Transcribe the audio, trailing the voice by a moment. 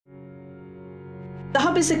The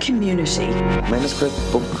Hub is a community. Manuscript,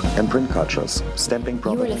 book and print cultures, stamping You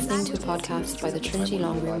are properties. listening to a podcast by the Trinity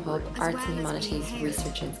Long Room Hub Arts and Humanities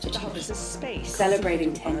Research Institute. The Hub is a space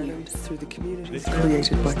Celebrating 10 years. through the community.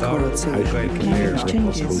 Created by Coral Silver.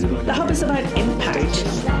 Changes. The Hub is about impact.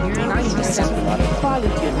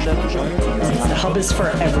 The Hub is for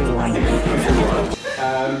everyone.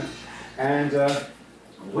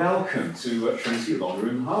 Welcome to Trinity Long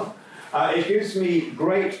Room Hub. It gives me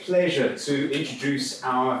great pleasure to introduce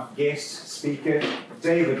our guest speaker,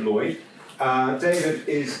 David Lloyd. David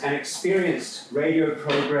is an experienced radio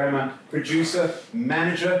programmer, producer,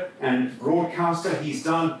 manager, and broadcaster. He's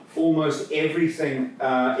done almost everything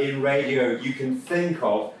in radio you can think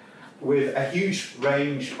of, with a huge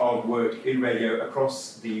range of work in radio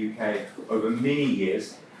across the UK over many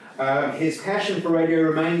years. His passion for radio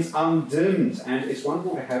remains undimmed, and it's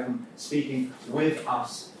wonderful to have him speaking with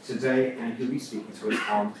us today, and he'll be speaking to us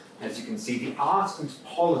on, as you can see, the art and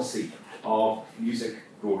policy of music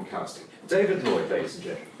broadcasting. David Lloyd, ladies and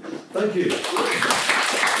gentlemen. Thank you.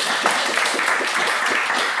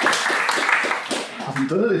 I haven't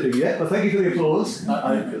done anything yet, but thank you for the applause.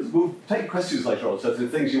 We'll take questions later on, so if there are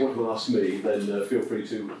things you want to ask me, then feel free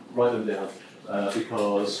to write them down,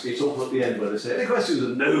 because it's all at the end where they say, any questions,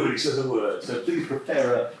 and nobody says a word. So please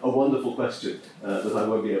prepare a wonderful question that I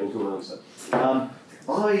won't be able to answer.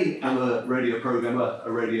 I am a radio programmer,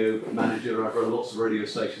 a radio manager. I've run lots of radio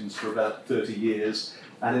stations for about 30 years.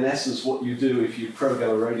 And in essence, what you do if you program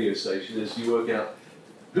a radio station is you work out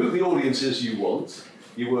who the audience is you want,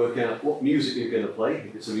 you work out what music you're going to play,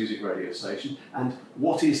 if it's a music radio station, and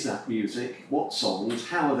what is that music, what songs,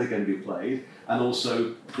 how are they going to be played, and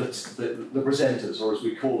also the presenters, or as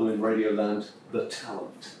we call them in Radioland, the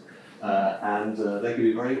talent. They can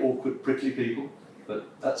be very awkward, prickly people. But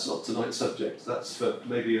that's not tonight's subject. That's for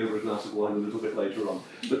maybe over a glass of wine a little bit later on.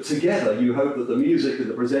 But together, you hope that the music and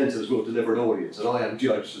the presenters will deliver an audience. And I am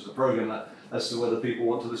judged as a programmer as to whether people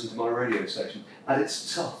want to listen to my radio station. And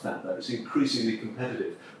it's tough out there. It's increasingly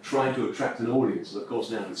competitive, trying to attract an audience. And of course,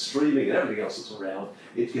 now with streaming and everything else that's around,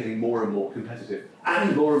 it's getting more and more competitive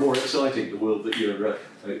and more exciting, the world that you're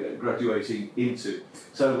graduating into.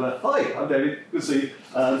 So, hi, I'm David. Good to see you.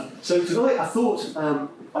 So tonight, I thought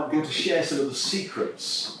I'm going to share some of the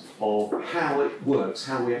secrets of how it works,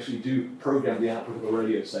 how we actually do program the output of a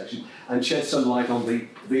radio station, and shed some light on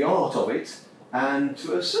the art of it, and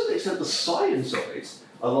to a certain extent the science of it,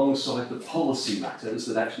 alongside the policy matters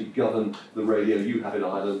that actually govern the radio you have in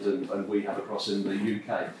Ireland and we have across in the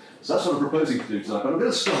UK. So that's what I'm proposing to do tonight, but I'm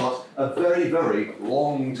going to start a very, very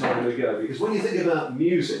long time ago, because when you think about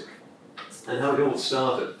music and how it all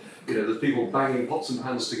started, you know, there's people banging pots and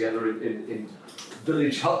pans together in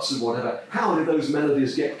village huts and whatever. How did those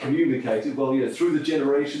melodies get communicated? Well, you know, through the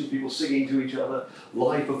generations, people singing to each other,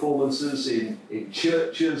 live performances in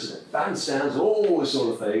churches and bandstands, all this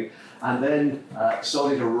sort of thing, and then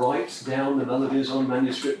starting to write down the melodies on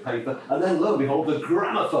manuscript paper, and then, lo and behold, the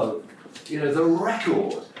gramophone, you know, the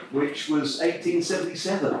record, which was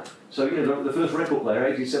 1877. So, you know, the first record player,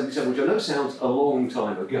 1877, which I know sounds a long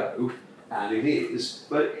time ago, and it is,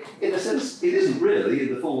 but in a sense, it isn't really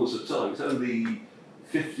in the fullness of time. It's only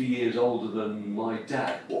 50 years older than my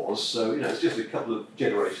dad was, so, you know, it's just a couple of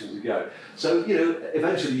generations ago. So, you know,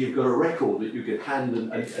 eventually you've got a record that you can hand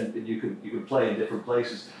and you can play in different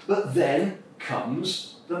places. But then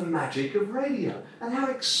comes the magic of radio, and how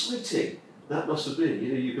exciting that must have been.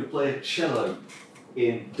 You know, you could play a cello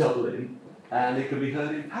in Dublin, and it could be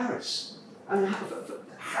heard in Paris. And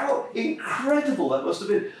how incredible that must have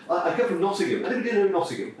been. I come from Nottingham. Anybody know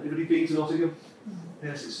Nottingham? Anybody been to Nottingham?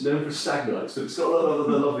 Yes, it's known for stag nights, but it's got a lot of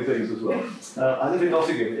other lovely things as well. I live in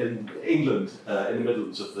Nottingham, in England, in the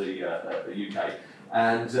Midlands of the UK,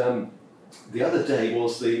 and the other day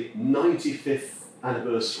was the 95th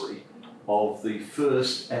anniversary of the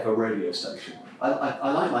first ever radio station.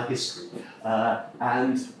 I like my history,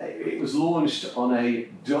 and it was launched on a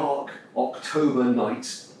dark October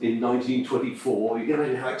night in 1924. You can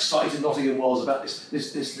imagine how excited Nottingham was about this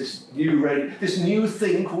new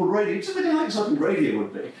thing called radio. It's a bit like something radio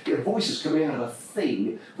would be. You know, voices coming out of a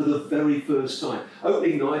thing for the very first time.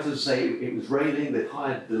 Opening night, as I say, it was raining. They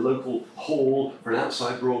hired the local hall for an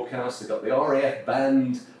outside broadcast. They got the RAF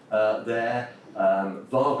band there.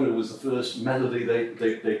 Wagner was the first melody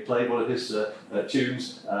they played, one of his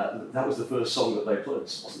tunes. That was the first song that they played.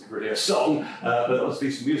 It wasn't really a song, but that was a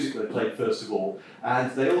piece of music they played first of all. And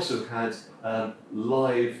they also had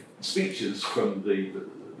live speeches from the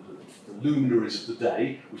luminaries of the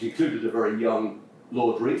day, which included a very young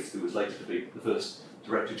Lord Reith, who was later to be the first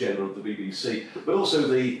Director General of the BBC, but also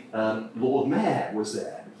the Lord Mayor was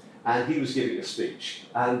there. and he was giving a speech.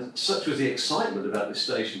 And such was the excitement about this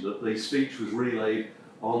station that the speech was relayed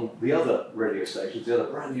on the other radio stations, the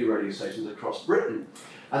other brand new radio stations across Britain.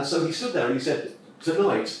 And so he stood there and he said,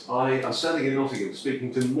 tonight I am standing in Nottingham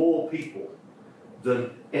speaking to more people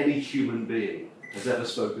than any human being has ever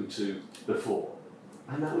spoken to before.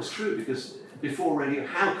 And that was true, because before radio,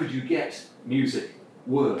 how could you get music,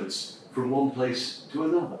 words, from one place to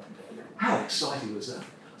another? How exciting was that?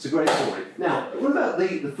 It's a great story. Now, what about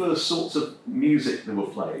the first sorts of music that were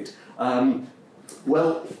played?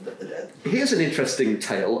 Well, here's an interesting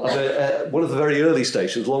tale of one of the very early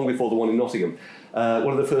stations, long before the one in Nottingham.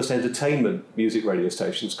 One of the first entertainment music radio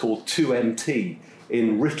stations called 2MT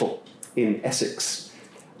in Writtle in Essex.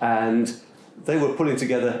 And they were putting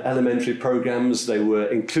together elementary programmes. They were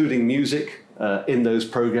including music in those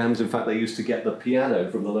programmes. In fact, they used to get the piano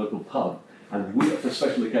from the local pub and for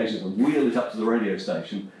special occasions and wheel it up to the radio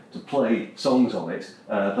station to play songs on it,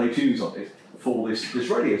 play tunes on it for this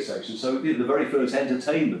radio station. So it did the very first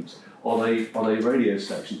entertainment on a radio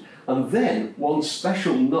station. And then one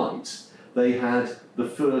special night, they had the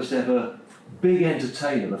first ever big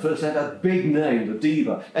entertainer, the first ever big name, the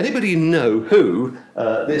diva. Anybody know who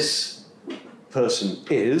this person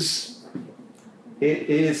is?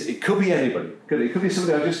 It could be anybody. It could be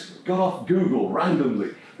somebody I just got off Google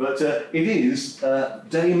randomly. But it is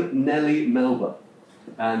Dame Nellie Melba.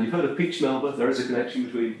 And you've heard of Peach Melba. There is a connection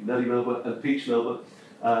between Nellie Melba and Peach Melba.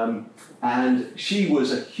 And she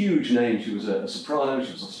was a huge name. She was a soprano,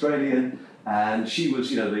 she was Australian, and she was,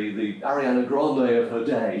 the Ariana Grande of her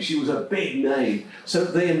day. She was a big name. So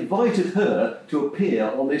they invited her to appear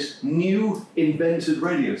on this new invented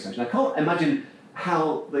radio station. I can't imagine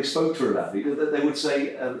how they spoke to her about it. They would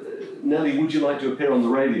say, Nellie, would you like to appear on the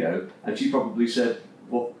radio? And she probably said,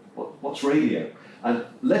 what's radio? And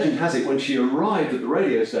legend has it, when she arrived at the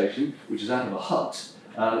radio station, which is out of a hut,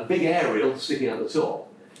 a big aerial sticking out the top,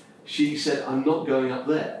 she said, I'm not going up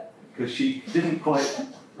there, because she didn't quite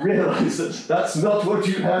realise that that's not what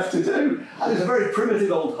you have to do. And it's a very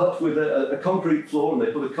primitive old hut with a concrete floor, and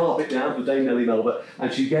they put a carpet down for Dame Nellie Melba,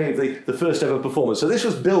 and she gave the first ever performance. So this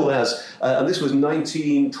was billed as, and this was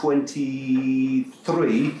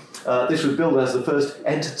 1923, this was billed as the first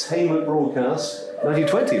entertainment broadcast,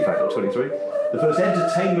 1920 in fact, not 23, the first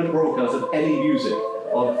entertainment broadcast of any music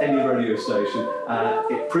on any radio station.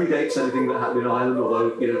 It predates anything that happened in Ireland,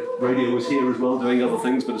 although radio was here as well doing other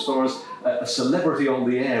things. But as far as a celebrity on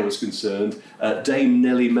the air was concerned, Dame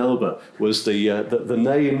Nellie Melba was the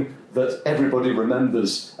name that everybody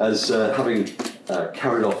remembers as having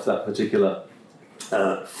carried off that particular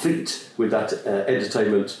feat with that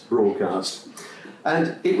entertainment broadcast.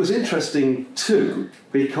 And it was interesting too,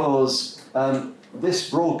 because this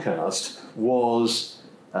broadcast was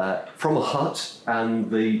from a hut,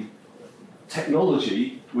 and the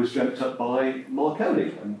technology was dreamt up by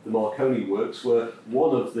Marconi, and the Marconi Works were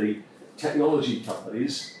one of the technology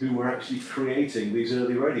companies who were actually creating these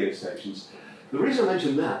early radio stations. The reason I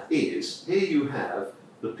mention that is, here you have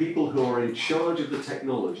the people who are in charge of the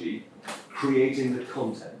technology creating the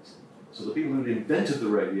content. So the people who invented the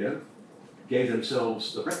radio gave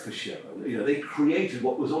themselves the breakfast show, and they created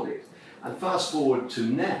what was on it. And fast forward to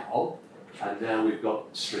now, and now we've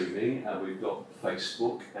got streaming, and we've got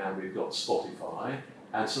Facebook, and we've got Spotify,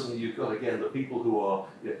 and suddenly you've got, again, the people who are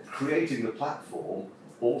creating the platform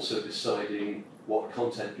also deciding what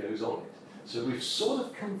content goes on it. So we've sort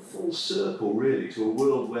of come full circle, really, to a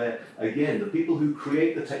world where, again, the people who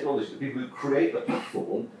create the technology, the people who create the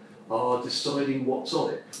platform, are deciding what's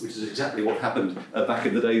on it, which is exactly what happened back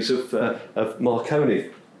in the days of Marconi.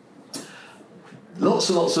 Lots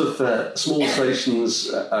and lots of small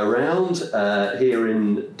stations around. Here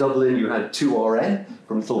in Dublin, you had 2RN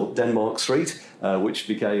from Thorpe Denmark Street, which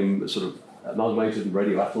became sort of amalgamated in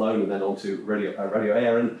Radio Athlone and then on to Radio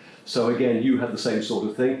Éireann. So again, you had the same sort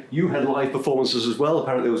of thing. You had live performances as well.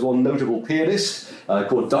 Apparently there was one notable pianist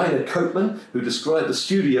called Dinah Copeman, who described the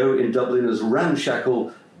studio in Dublin as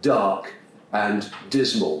ramshackle, dark and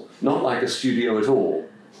dismal. Not like a studio at all.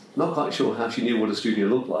 Not quite sure how she knew what a studio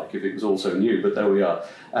looked like if it was all so new, but there we are.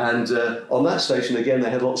 And on that station, again, they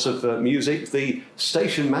had lots of music. The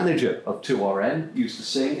station manager of 2RN used to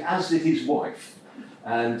sing, as did his wife.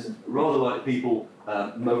 And rather like people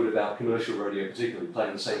moan about commercial radio, particularly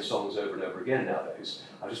playing the same songs over and over again nowadays,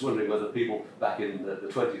 I was just wondering whether people back in the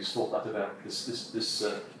 20s thought that about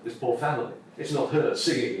this poor family. It's not her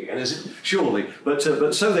singing again, is it? Surely. But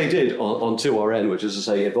so they did on 2RN, which, as I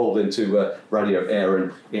say, evolved into Radio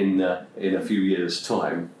Éireann in a few years'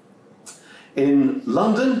 time. In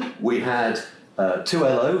London, we had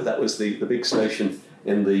 2LO, that was the big station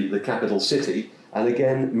in the capital city. And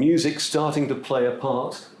again, music starting to play a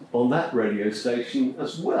part on that radio station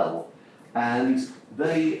as well. And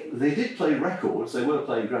they did play records, they were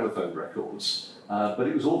playing gramophone records, but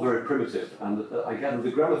it was all very primitive. And I gather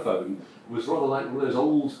the gramophone was rather like one of those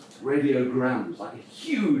old radiograms, like a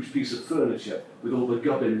huge piece of furniture with all the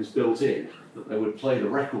gubbins built in that they would play the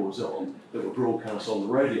records on that were broadcast on the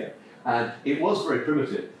radio. And it was very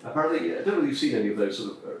primitive. Apparently, I don't know if you've seen any of those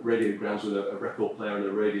sort of radiograms with a record player and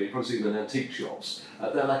a radio. You've probably seen them in antique shops.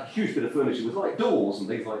 They're like a huge bit of furniture with like doors and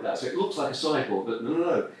things like that. So it looks like a sideboard, but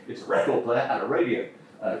no. It's a record player and a radio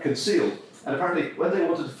concealed. And apparently, when they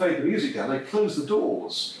wanted to fade the music down, they closed the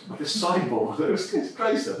doors of this sideboard. It's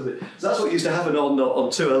great stuff, isn't it? So that's what used to happen on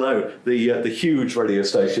 2LO, the huge radio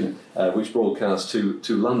station which broadcast to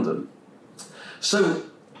London. So,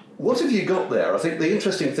 what have you got there? I think the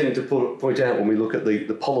interesting thing to point out when we look at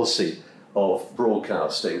the policy of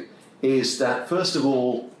broadcasting is that, first of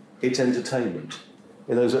all, it's entertainment.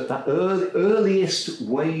 You know, that earliest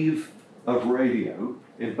wave of radio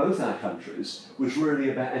in both our countries was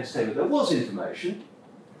really about entertainment. There was information,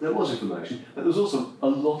 but there was also a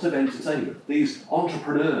lot of entertainment. These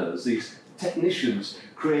entrepreneurs, these technicians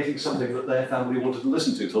creating something that their family wanted to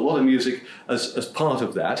listen to. So a lot of music as part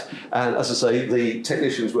of that. And as I say, the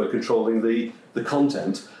technicians were controlling the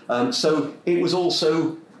content. So it was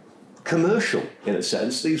also commercial in a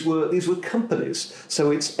sense. These were companies.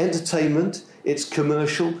 So it's entertainment, it's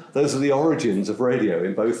commercial. Those are the origins of radio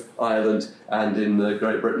in both Ireland and in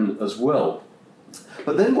Great Britain as well.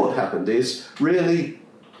 But then what happened is really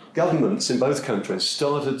governments in both countries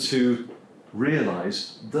started to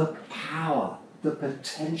realise the power, the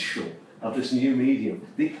potential of this new medium,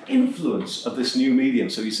 the influence of this new medium.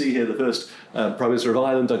 So you see here the first Prime Minister of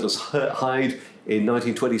Ireland, Douglas Hyde, in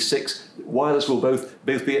 1926. Wireless will both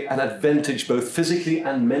be an advantage both physically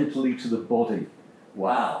and mentally to the body.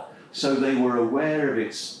 Wow. So they were aware of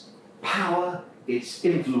its power, its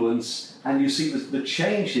influence, and you see the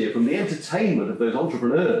change here from the entertainment of those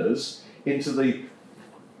entrepreneurs into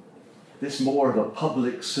this more of a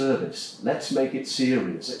public service. Let's make it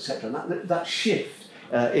serious, etc. And that shift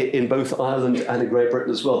in both Ireland and in Great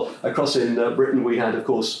Britain as well. Across in Britain we had, of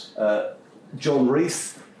course, John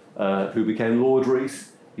Reith, who became Lord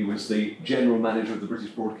Reith. He was the general manager of the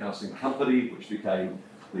British Broadcasting Company, which became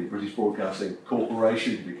the British Broadcasting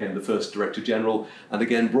Corporation. He became the first Director General. And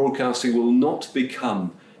again, broadcasting will not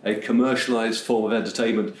become a commercialised form of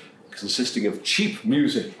entertainment consisting of cheap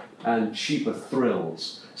music and cheaper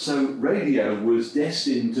thrills. So radio was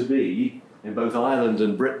destined to be, in both Ireland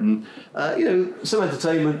and Britain, some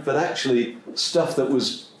entertainment, but actually stuff that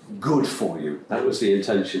was good for you. That was the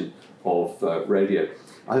intention of radio.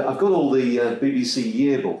 I've got all the BBC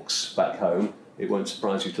yearbooks back home, it won't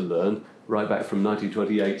surprise you to learn, right back from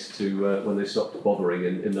 1928 to when they stopped bothering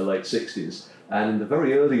in the late 60s. And in the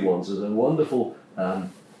very early ones, there's a wonderful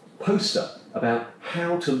poster about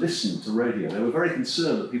how to listen to radio. They were very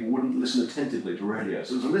concerned that people wouldn't listen attentively to radio.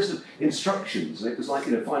 So there was a list of instructions, and it was like,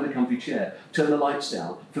 find a comfy chair, turn the lights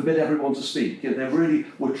down, forbid everyone to speak. They really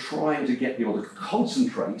were trying to get people to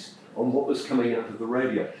concentrate on what was coming out of the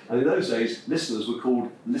radio. And in those days, listeners were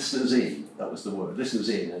called listeners in. That was the word, listeners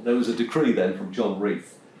in. And there was a decree then from John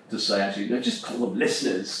Reith to say, actually, just call them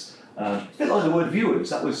listeners. A bit like the word viewers,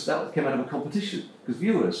 that came out of a competition. Because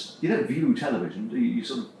viewers, you don't view television, you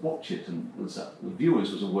sort of watch it and stuff.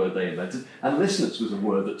 Viewers was a word they invented, and listeners was a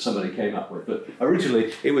word that somebody came up with. But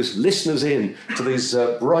originally, it was listeners in to these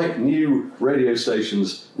bright new radio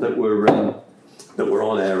stations that were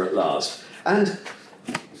on air at last. And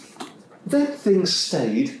then things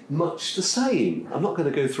stayed much the same. I'm not going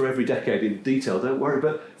to go through every decade in detail, don't worry,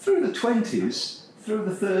 but through the 20s, through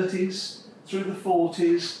the 30s, through the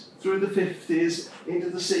 40s, through the 50s,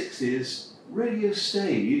 into the 60s, radio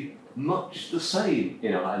stayed much the same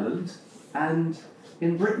in Ireland and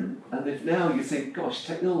in Britain. And if now you think, gosh,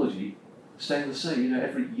 technology staying the same,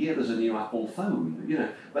 every year there's a new Apple phone,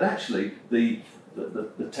 but actually the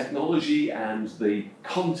technology and the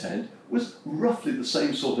content was roughly the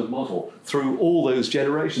same sort of model through all those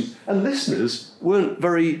generations. And listeners weren't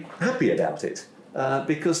very happy about it.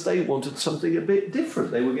 Because they wanted something a bit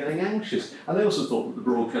different. They were getting anxious. And they also thought that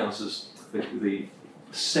the broadcasters, the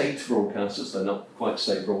state broadcasters, they're not quite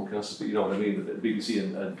state broadcasters, but you know what I mean, the BBC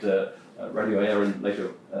and Radio Air and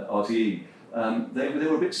later RTE, they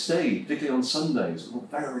were a bit staid, particularly on Sundays.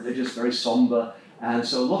 Very religious, very sombre. And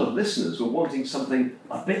so a lot of listeners were wanting something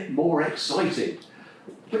a bit more exciting.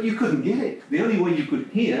 But you couldn't get it. The only way you could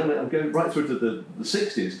hear, I'm going right through to the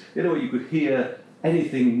 60s, the only way you could hear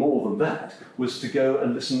anything more than that was to go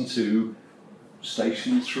and listen to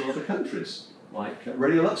stations from other countries, like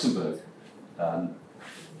Radio Luxembourg.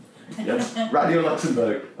 Yes, Radio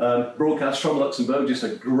Luxembourg, broadcast from Luxembourg, just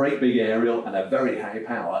a great big aerial and a very high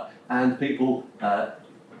power, and people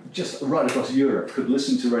just right across Europe could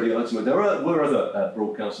listen to Radio Luxembourg. There were other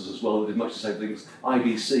broadcasters as well that did much the same things.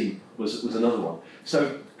 IBC was another one.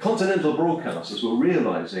 So continental broadcasters were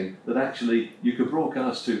realising that actually you could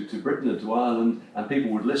broadcast to Britain and to Ireland and people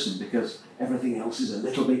would listen because everything else is a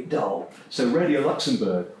little bit dull. So Radio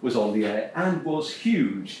Luxembourg was on the air and was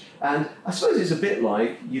huge. And I suppose it's a bit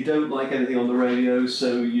like you don't like anything on the radio,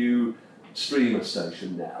 so you stream a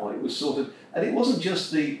station now. It was sort of, and it wasn't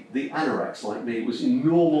just the anoraks like me, it was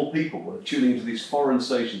normal people were tuning into these foreign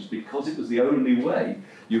stations because it was the only way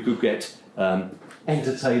you could get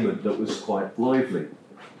entertainment that was quite lively.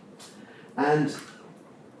 And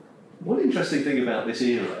one interesting thing about this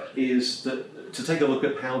era is that to take a look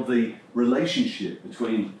at how the relationship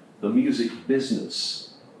between the music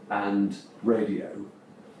business and radio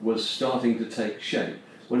was starting to take shape.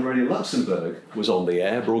 When Radio Luxembourg was on the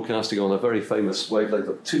air, broadcasting on a very famous wavelength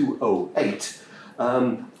of 208,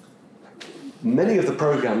 many of the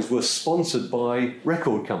programs were sponsored by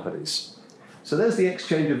record companies. So there's the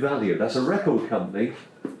exchange of value. That's a record company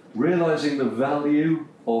realising the value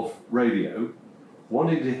of radio,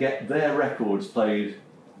 wanting to get their records played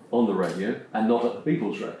on the radio and not other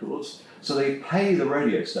people's records. So they pay the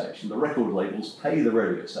radio station, the record labels pay the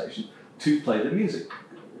radio station to play the music.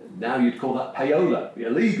 Now you'd call that payola,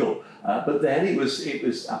 illegal, but then it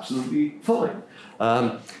was absolutely fine.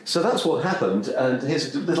 So that's what happened, and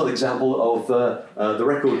here's a little example of the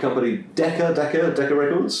record company Decca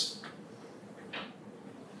Records.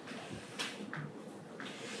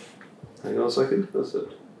 Hang on a second, that's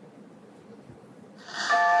it.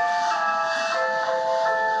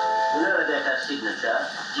 Neurodecca signature,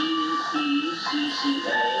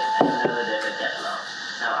 GECCA, and Neurodecca catalog.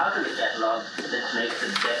 Now out of the catalog, let's make the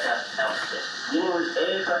Decca alphabet. Beginning with A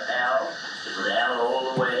for Al, it was Al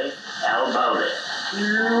all the way, Al Bowley.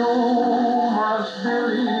 You must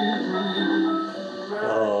believe me.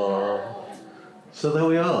 So there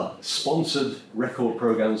we are, sponsored record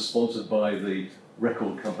programs sponsored by the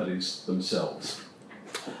record companies themselves.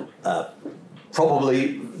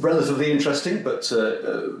 Probably relatively interesting, but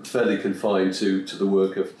fairly confined to the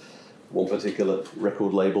work of one particular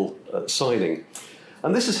record label signing.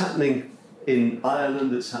 And this is happening in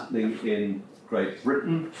Ireland, it's happening in Great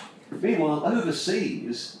Britain. Meanwhile,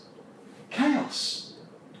 overseas, chaos.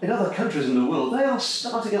 In other countries in the world, they are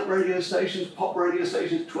starting up radio stations, pop radio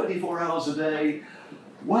stations, 24 hours a day.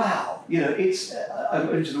 Wow, you know, it's, I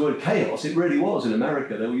mentioned the word chaos, it really was in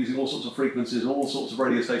America. They were using all sorts of frequencies, all sorts of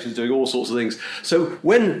radio stations doing all sorts of things. So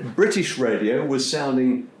when British radio was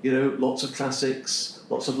sounding, you know, lots of classics,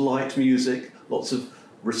 lots of light music, lots of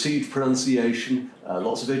received pronunciation,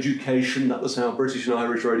 lots of education, that was how British and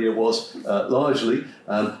Irish radio was largely.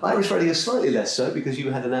 Irish radio slightly less so because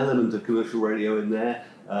you had an element of commercial radio in there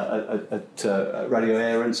at Radio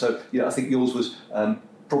Air, and so, you know, I think yours was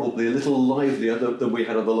probably a little livelier than we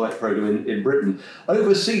had on the light programme in Britain.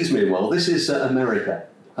 Overseas, meanwhile, this is America.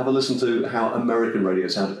 Have a listen to how American radio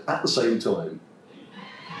sounded at the same time.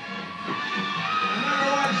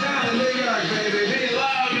 Number one sound in New York, baby. Do you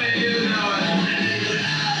love me? You know it.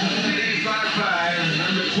 855,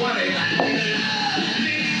 number 20.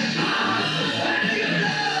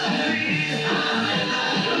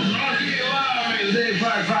 Oh, do you love me? It's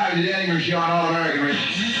 855, the Danny Show on All American Radio.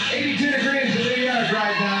 82 degrees in New York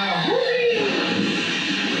right now.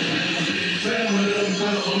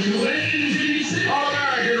 All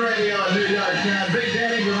American Radio in New York town. Big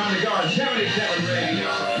Danny, we're on the go on 77 Radio.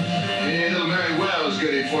 And little Mary Wells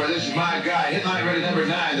goodie for this is my guy. Hitline ready number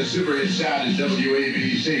 9. The super hit sound is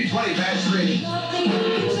WABC. 20 past 3.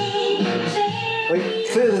 Well,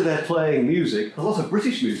 clearly they're playing music, a lot of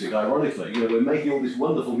British music, ironically. You know, we're making all this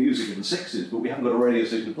wonderful music in the 60s, but we haven't got a radio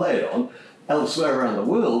station to play it on. Elsewhere around the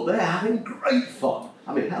world, they're having great fun.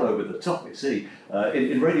 I mean, how over the top, you see.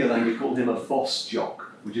 In Radioland, we call him a boss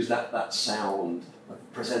jock, which is that sound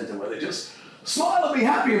presenter where they just smile and be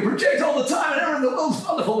happy and project all the time and everything, the world's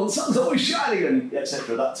wonderful and the sun's always shining and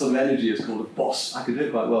etc. That sort of energy is called a boss. I could do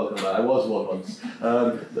it quite well, can't I? I was one once.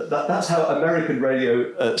 That's how American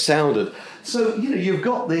radio sounded. So, you know, you've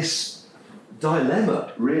got this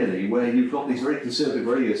dilemma, really, where you've got these very conservative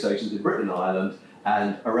radio stations in Britain and Ireland,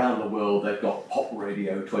 and around the world they've got pop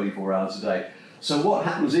radio 24 hours a day. So what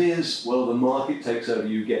happens is, well, the market takes over,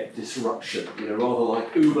 you get disruption. You know, rather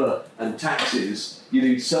like Uber and taxis, you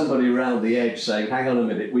need somebody around the edge saying, hang on a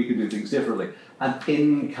minute, we can do things differently. And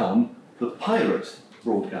in come the pirate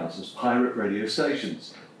broadcasters, pirate radio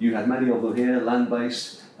stations. You had many of them here,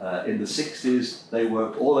 land-based, In the 60s, they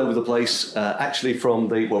were all over the place, actually from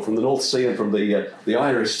the North Sea and from the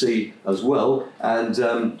Irish Sea as well,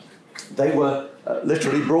 and they were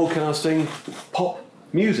literally broadcasting pop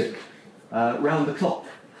music round the clock.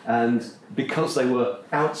 And because they were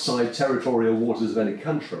outside territorial waters of any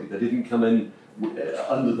country, they didn't come in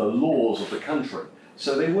under the laws of the country.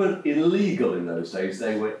 So they weren't illegal in those days,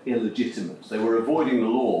 they were illegitimate. They were avoiding the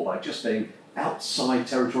law by just being outside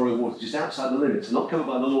territorial waters, just outside the limits, not covered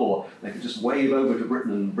by the law. They could just wave over to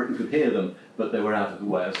Britain and Britain could hear them, but they were out of the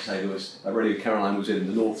way. As I say, there was Radio Caroline was in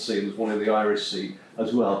the North Sea, and there was one in the Irish Sea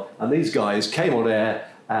as well. And these guys came on air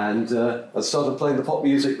and started playing the pop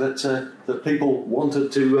music that people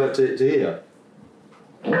wanted to hear.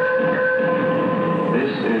 This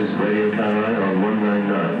is Radio Caroline on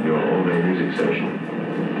 199, your all-day music station.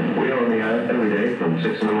 We are on the air every day from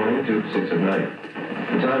 6 in the morning to 6 at night.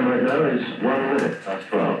 The time right now is 1 minute past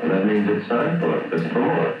 12, and that means it's time for Listen for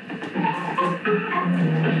More.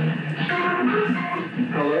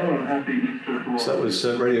 Hello and happy Easter to all. So that was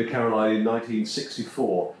Radio Caroline in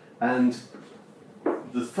 1964, and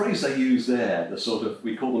the phrase they use there, the sort of,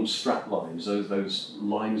 we call them strap lines, those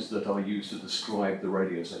lines that are used to describe the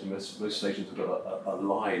radio station. Most stations have got a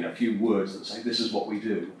line, a few words that say, this is what we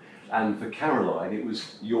do. And for Caroline, it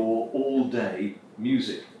was your all-day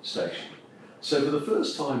music station. So for the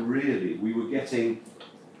first time, really, we were getting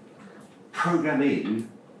programming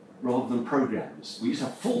rather than programs. We used to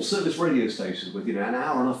have full-service radio stations with, an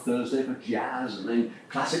hour on a Thursday for jazz, and then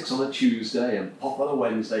classics on a Tuesday, and pop on a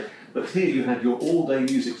Wednesday. But here you had your all-day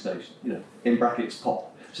music station, in brackets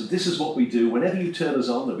pop. So this is what we do. Whenever you turn us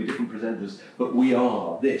on, there'll be different presenters, but we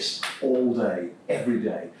are this all day, every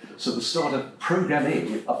day. So the start of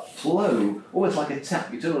programming, a flow, almost like a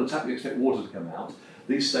tap. You turn on a tap, you expect water to come out.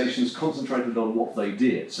 These stations concentrated on what they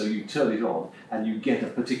did. So you turn it on and you get a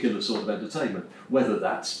particular sort of entertainment, whether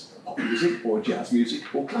that's pop music or jazz music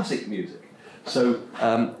or classic music. So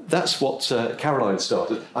that's what Caroline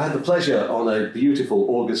started. I had the pleasure on a beautiful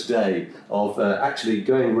August day of actually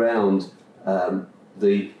going round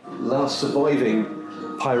the last surviving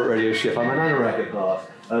pirate radio ship. I'm an Anorak at heart.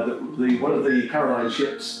 One of the Caroline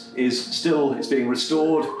ships it's being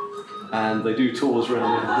restored, and they do tours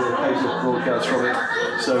around the occasional broadcasts from it.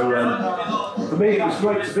 So for me, it was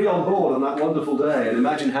great to be on board on that wonderful day, and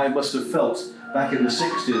imagine how it must have felt back in the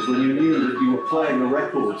 60s when you knew that you were playing a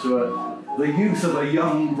record to the youth of a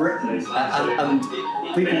young Britain, and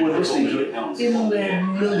people were listening to it in their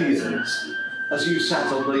millions as you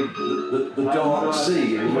sat on the dark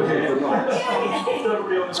sea in the middle of the night.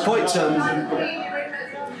 It's quite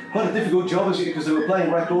a difficult job because they were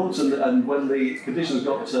playing records, and when the conditions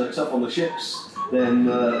got tough on the ships, then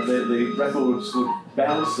the records would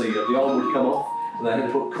bounce, the arm would come off, and they had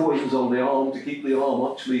to put coins on the arm to keep the arm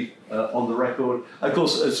actually on the record. Of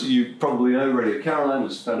course, as you probably know, Radio Caroline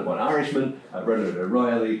was founded by an Irishman, Brendan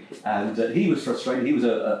O'Reilly, and he was frustrated. He was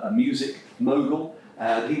a music mogul,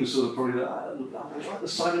 and he was sort of probably like the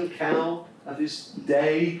Simon Cowell of his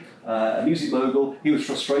day, a music mogul. He was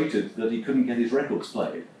frustrated that he couldn't get his records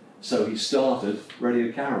played. So he started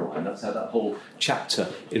Radio Caroline. That's how that whole chapter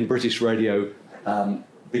in British radio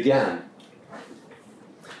began.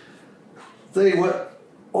 They were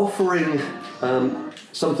offering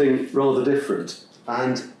something rather different.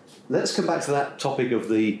 And let's come back to that topic of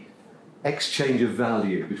the exchange of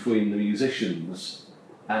value between the musicians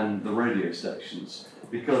and the radio stations.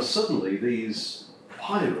 Because suddenly these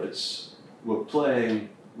pirates were playing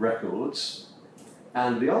records,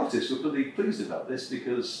 and the artists were pretty pleased about this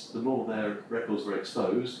because the more their records were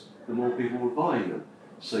exposed, the more people were buying them.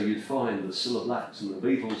 So you'd find the Cilla Blacks and the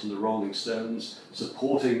Beatles and the Rolling Stones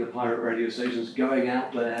supporting the pirate radio stations, going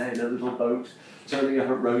out there in a little boat, turning up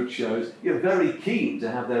at road shows. You're very keen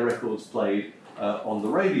to have their records played on the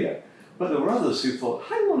radio. But there were others who thought,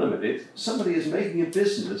 hang on a minute, somebody is making a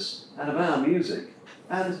business out of our music,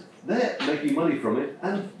 and they're making money from it,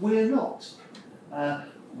 and we're not.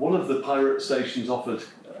 One of the pirate stations offered,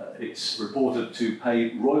 it's reported, to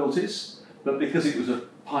pay royalties, but because it was a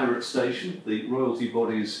pirate station, the royalty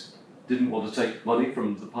bodies didn't want to take money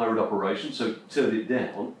from the pirate operation, so turned it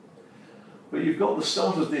down. But you've got the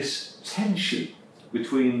start of this tension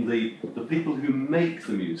between the people who make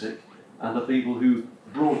the music and the people who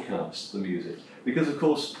broadcast the music. Because, of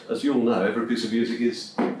course, as you all know, every piece of music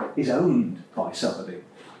is owned by somebody,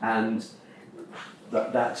 and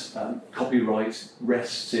that copyright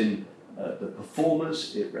rests in the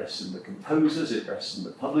performers, it rests in the composers, it rests in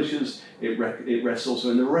the publishers, it rests also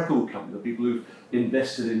in the record company, the people who've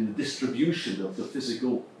invested in the distribution of the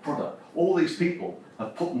physical product. All these people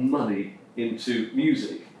have put money into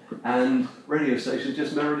music, and radio stations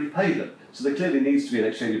just merrily pay them. So there clearly needs to be an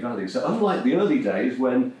exchange of value. So unlike the early days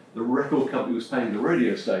when the record company was paying the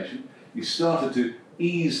radio station, you started to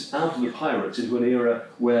ease out of the pirates into an era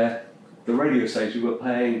where the radio station were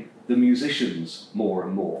paying the musicians more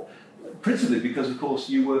and more. Principally because, of course,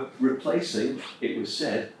 you were replacing, it was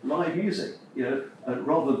said, live music.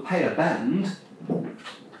 Rather than pay a band,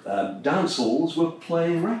 dance halls were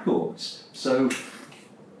playing records. So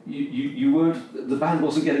you weren't, the band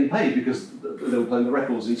wasn't getting paid because they were playing the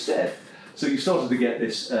records instead. So you started to get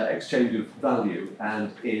this exchange of value,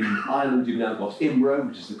 and in Ireland you've now got IMRO,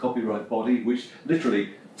 which is the copyright body, which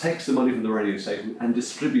literally takes the money from the radio station and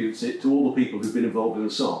distributes it to all the people who've been involved in a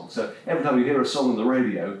song. So every time you hear a song on the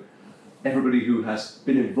radio, everybody who has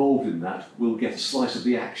been involved in that will get a slice of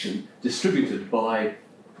the action distributed by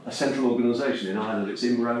a central organisation. In Ireland it's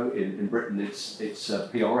IMRO, in Britain it's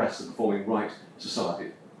PRS, the Performing Rights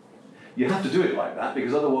Society. You have to do it like that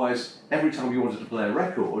because otherwise every time you wanted to play a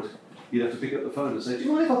record, you'd have to pick up the phone and say, do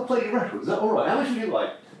you mind if I play your record? Is that all right? How much would you like?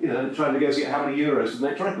 Try and negotiate how many euros for the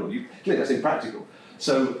next record. Clearly that's impractical.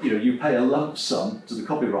 So, you pay a lump sum to the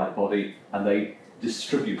copyright body and they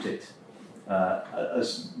distribute it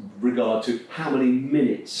as regard to how many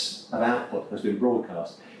minutes of output has been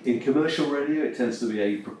broadcast. In commercial radio, it tends to be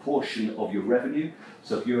a proportion of your revenue.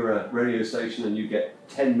 So if you're a radio station and you get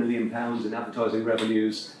 £10 million in advertising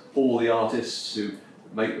revenues, all the artists who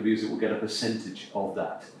make the music will get a percentage of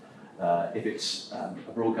that. If it's a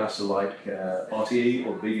broadcaster like RTE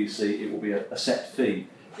or BBC, it will be a set fee.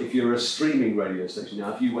 If you're a streaming radio station,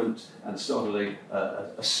 now if you went and started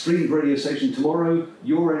a streamed radio station tomorrow,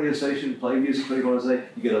 your radio station, play music 24 hours a day,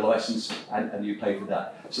 you get a license and you pay for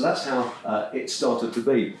that. So that's how it started to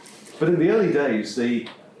be. But in the early days, the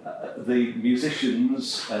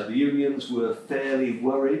musicians, the unions were fairly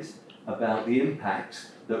worried about the impact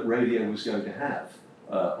that radio was going to have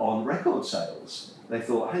on record sales. They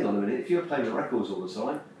thought, hang on a minute, if you're playing the records all the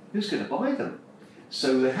time, who's going to buy them?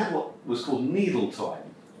 So they had what was called needle time.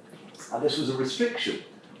 And this was a restriction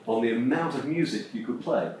on the amount of music you could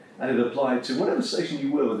play. And it applied to whatever station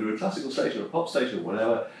you were, whether you were a classical station or a pop station or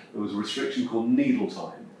whatever, there was a restriction called needle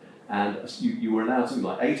time. And you were allowed something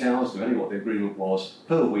like 8 hours, depending on what the agreement was,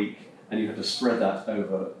 per week, and you had to spread that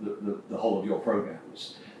over the whole of your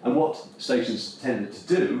programs. And what stations tended to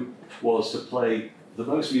do was to play the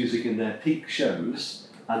most music in their peak shows,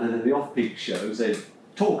 and then in the off-peak shows they'd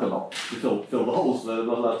talk a lot to fill the holes so they're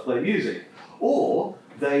not allowed to play music. Or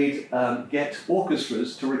they'd get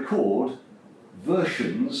orchestras to record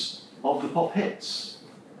versions of the pop hits.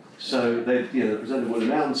 So the presenter would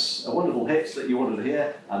announce a wonderful hit that you wanted to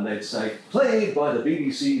hear, and they'd say, played by the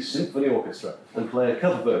BBC Symphony Orchestra, and play a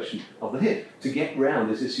cover version of the hit to get round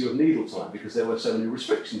this issue of needle time, because there were so many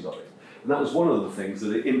restrictions of it. And that was one of the things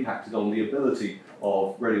that it impacted on the ability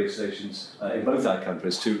of radio stations in both our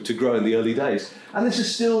countries to grow in the early days. And this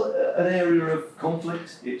is still an area of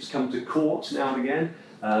conflict. It's come to court now and again.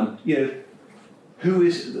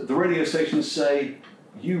 The radio stations say,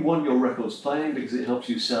 you want your records playing because it helps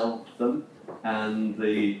you sell them, and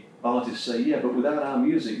the artists say, yeah, but without our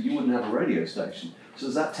music you wouldn't have a radio station. So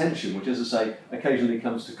there's that tension, which, as I say, occasionally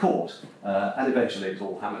comes to court, and eventually it's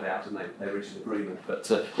all hammered out and they reach an agreement.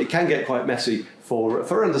 But it can get quite messy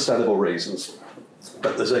for understandable reasons.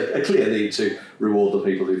 But there's a clear need to reward the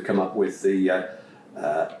people who've come up with the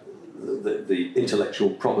intellectual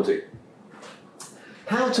property.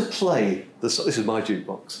 How to play this is my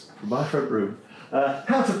jukebox from my front room.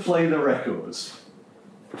 How to play the records.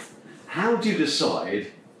 How do you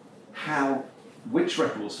decide which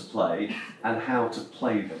records to play and how to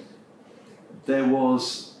play them? There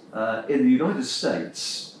was, in the United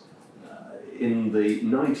States, in the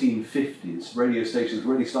 1950s, radio stations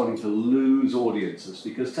were really starting to lose audiences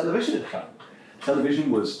because television had come.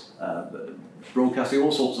 Television was broadcasting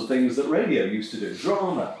all sorts of things that radio used to do,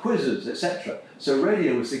 drama, quizzes, etc. So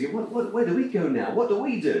radio was thinking, where do we go now? What do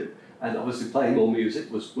we do? And obviously playing more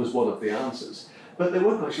music was one of the answers. But they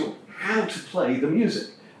weren't quite sure how to play the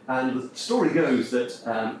music. And the story goes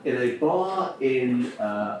that in a bar in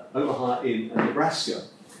Omaha in Nebraska,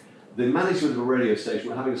 the management of a radio station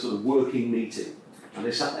were having a sort of working meeting. And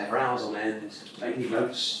they sat there for hours on end, making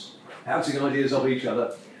notes, bouncing ideas off each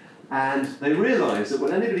other. And they realised that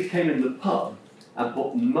when anybody came in the pub and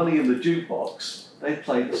put money in the jukebox, they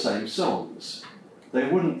played the same songs. They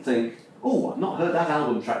wouldn't think, oh, I've not heard that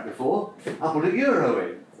album track before, I'll put a euro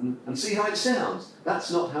in and see how it sounds.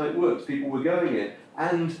 That's not how it works. People were going in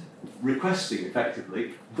and requesting,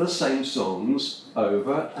 effectively, the same songs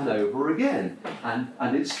over and over again.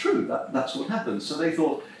 And it's true, that's what happens. So they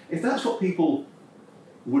thought, if that's what people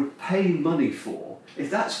would pay money for, If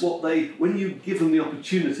that's what when you give them the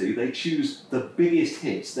opportunity, they choose the biggest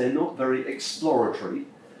hits, they're not very exploratory,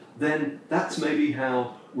 then that's maybe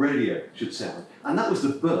how radio should sound. And that was the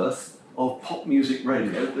birth of pop music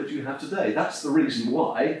radio that you have today. That's the reason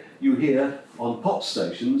why you hear on pop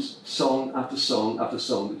stations song after song after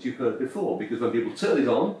song that you've heard before, because when people turn it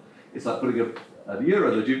on, it's like putting a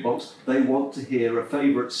euro in the jukebox, they want to hear a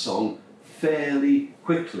favourite song fairly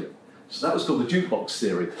quickly. So that was called the jukebox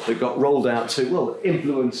theory that got rolled out to, well,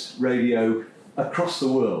 influenced radio across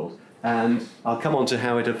the world. And I'll come on to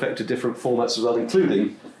how it affected different formats as well,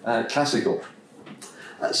 including classical.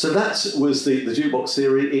 So that was the jukebox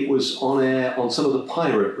theory. It was on air on some of the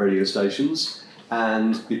pirate radio stations,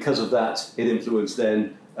 and because of that, it influenced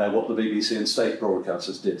then what the BBC and state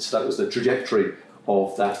broadcasters did. So that was the trajectory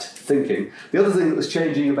of that thinking. The other thing that was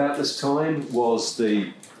changing about this time was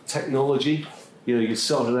the technology. You know, you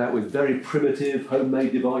started out with very primitive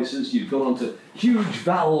homemade devices. You've gone on to huge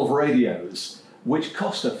valve radios, which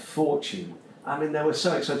cost a fortune. I mean, they were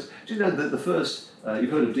so expensive. Do you know that the first,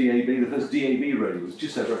 you've heard of DAB, the first DAB radio was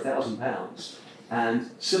just over £1,000. And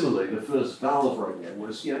similarly, the first valve radio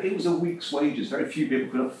was, you know, it was a week's wages. Very few people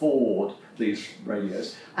could afford these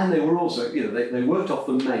radios. And they were also, you know, they worked off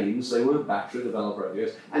the mains, they weren't battery, the valve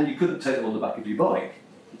radios, and you couldn't take them on the back of your bike.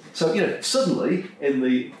 So, you know, suddenly, in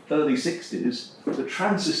the early 60s, the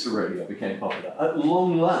transistor radio became popular. At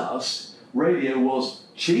long last, radio was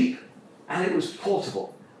cheap and it was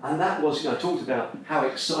portable. And that was, you know, I talked about how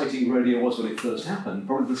exciting radio was when it first happened.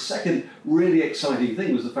 Probably the second really exciting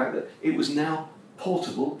thing was the fact that it was now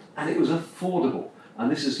portable and it was affordable. And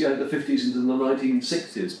this is going to the 50s into the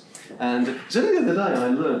 1960s. And so the other day I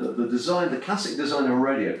learned that the classic design of a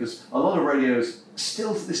radio, because a lot of radios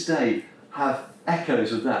still to this day have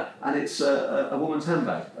echoes of that, and it's a woman's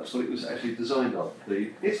handbag. That's what it was actually designed on.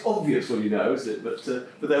 It's obvious when you know, isn't it?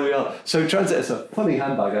 But there we are. So it's a funny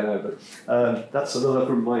handbag, I know, but that's another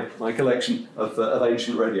from my collection of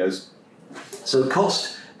ancient radios. So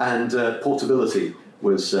cost and portability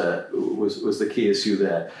was the key issue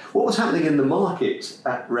there. What was happening in the market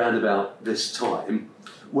at round about this time?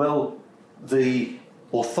 Well, the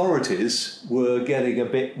authorities were getting a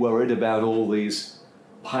bit worried about all these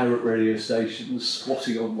pirate radio stations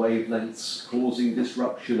squatting on wavelengths, causing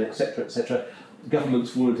disruption, etc., etc.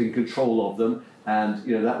 Governments weren't in control of them, and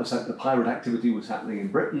you know that was the pirate activity was happening in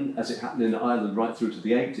Britain as it happened in Ireland right through to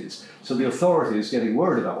the 80s. So the authorities getting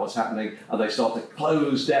worried about what's happening, and they start to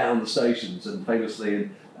close down the stations. And famously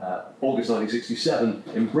in August 1967,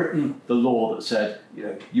 in Britain, the law that said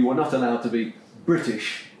you were not allowed to be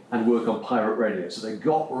British and work on pirate radio. So they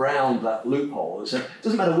got round that loophole and said, it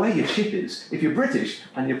doesn't matter where your ship is, if you're British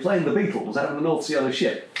and you're playing the Beatles out on the North Sea on a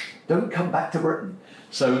ship, don't come back to Britain.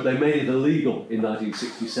 So they made it illegal in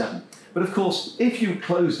 1967. But of course, if you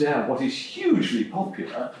close down what is hugely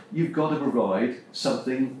popular, you've got to provide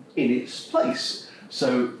something in its place.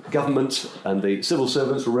 So government and the civil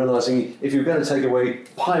servants were realising if you were going to take away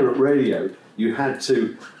pirate radio, you had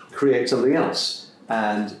to create something else.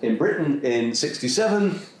 And in Britain in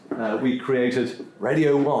 67, we created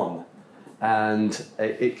Radio 1, and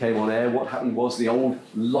it came on air. What happened was the old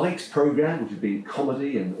light programme, which had been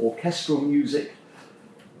comedy and orchestral music,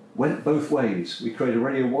 went both ways. We created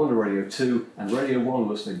Radio 1 and Radio 2, and Radio 1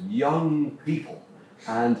 was for young people.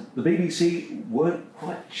 And the BBC weren't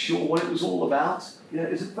quite sure what it was all about.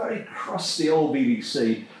 It was a very crusty old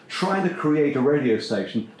BBC trying to create a radio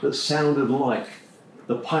station that sounded like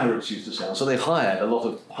the pirates used to sound. So they hired a lot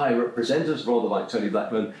of pirate presenters, rather like Tony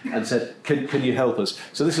Blackburn, and said, can you help us?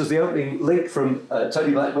 So this is the opening link from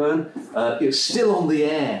Tony Blackburn. It's still on the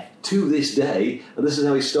air to this day, and this is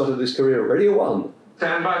how he started his career at Radio 1.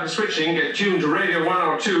 Stand by for switching. Get tuned to Radio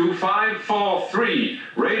 102, 5, 4, 3.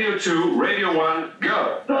 Radio 2, Radio 1,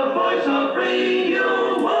 go. The voice of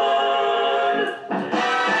Radio 1.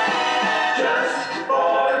 Just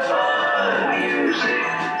for fun. Music.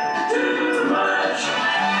 Too much.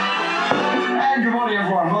 And good morning,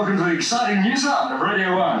 everyone. Welcome to the exciting news up of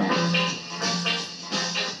Radio 1.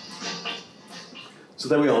 So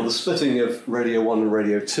there we are, the splitting of Radio 1 and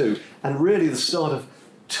Radio 2, and really the start of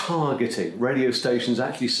targeting. Radio stations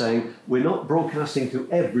actually saying, we're not broadcasting to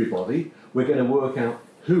everybody, we're going to work out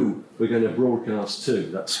who we're going to broadcast to.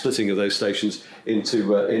 That splitting of those stations into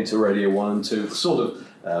Radio 1 and 2, the sort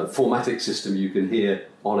of formatic system you can hear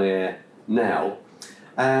on air now.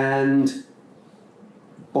 And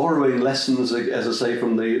borrowing lessons, as I say,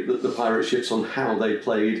 from the pirate ships on how they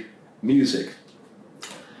played music.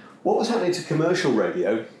 What was happening to commercial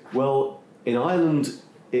radio? Well, in Ireland,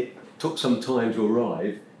 it took some time to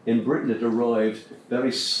arrive. In Britain, it arrived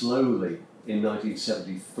very slowly in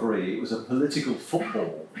 1973. It was a political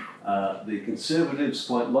football The Conservatives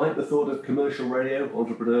quite like the thought of commercial radio,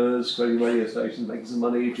 entrepreneurs, creating radio stations, making some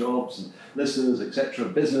money, jobs and listeners, etc.,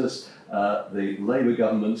 business. The Labour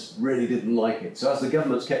government really didn't like it. So as the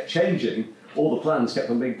governments kept changing, all the plans kept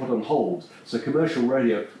on being put on hold. So commercial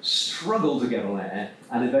radio struggled to get on air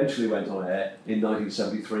and eventually went on air in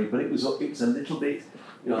 1973. But it's a little bit,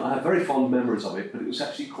 I have very fond memories of it, but it was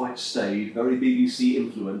actually quite staid, very BBC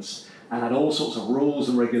influenced, and had all sorts of rules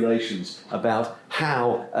and regulations about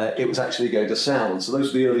how it was actually going to sound. So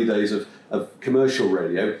those were the early days of commercial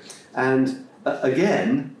radio. And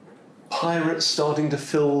again, pirates starting to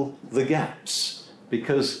fill the gaps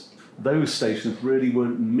because those stations really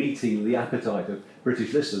weren't meeting the appetite of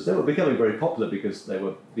British listeners. They were becoming very popular because they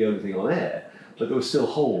were the only thing on air, but there were still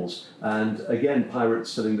holes. And again,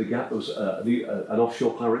 pirates filling the gap. There was an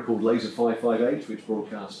offshore pirate called Laser 558, which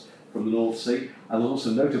broadcast from the North Sea, and also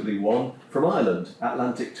notably one from Ireland,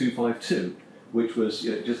 Atlantic 252, which was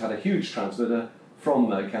just had a huge transmitter from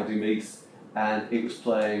County Meath, and it was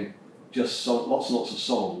playing just lots and lots of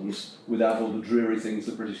songs without all the dreary things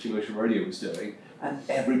that British commercial radio was doing, and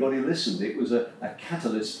everybody listened. It was a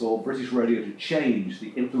catalyst for British radio to change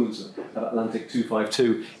the influence of Atlantic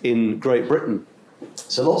 252 in Great Britain.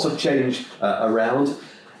 So lots of change around.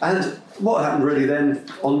 And what happened really then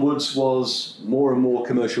onwards was more and more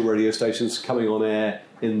commercial radio stations coming on air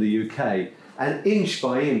in the UK. And inch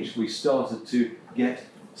by inch we started to get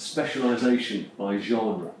specialisation by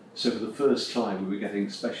genre. So for the first time we were getting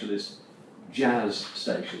specialist jazz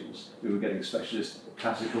stations, we were getting specialist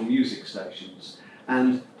classical music stations.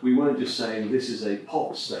 And we weren't just saying this is a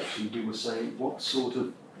pop station, we were saying what sort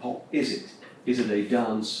of pop is it? Is it a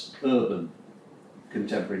dance, urban,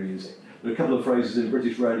 contemporary music? There are a couple of phrases in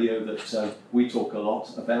British radio that we talk a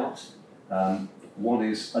lot about. One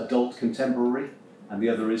is adult contemporary, and the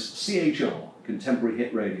other is CHR, contemporary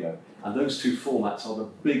hit radio. And those two formats are the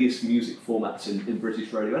biggest music formats in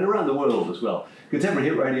British radio and around the world as well. Contemporary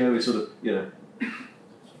hit radio is sort of,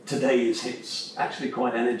 today's hits, actually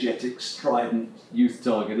quite energetic, strident, youth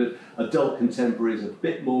targeted. Adult contemporary is a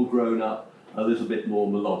bit more grown up, a little bit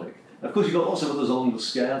more melodic. Of course, you've got lots of others along the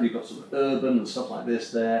scale. You've got sort of urban and stuff like this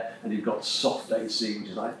there, and you've got soft AC, which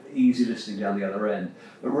is like easy listening down the other end.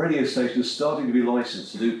 But radio stations are starting to be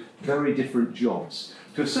licensed to do very different jobs.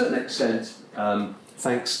 To a certain extent,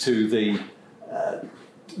 thanks to the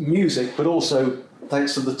music, but also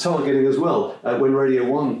thanks to the targeting as well. When Radio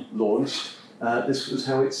 1 launched, this was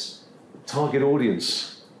how its target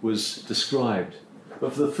audience was described.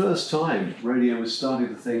 But for the first time, radio was starting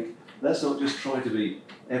to think, let's not just try to be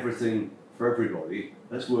everything for everybody.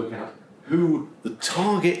 Let's work out who the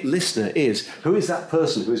target listener is. Who is that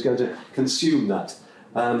person who is going to consume that?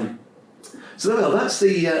 So well, that's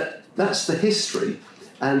the history,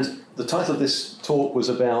 and the title of this talk was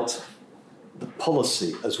about the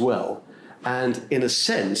policy as well. And in a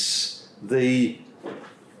sense, the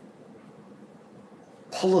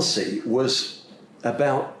policy was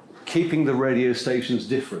about keeping the radio stations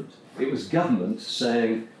different. It was government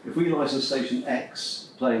saying, if we license station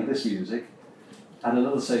X playing this music, and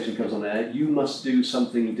another station comes on air, you must do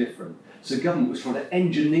something different. So government was trying to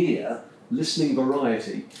engineer listening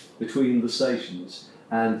variety between the stations,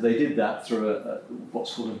 and they did that through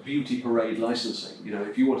what's called a beauty parade licensing.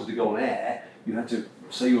 If you wanted to go on air, you had to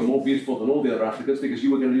say you were more beautiful than all the other applicants because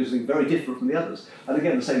you were going to do something very different from the others. And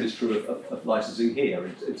again, the same is true of licensing here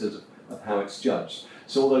in terms of how it's judged.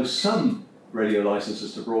 So although some radio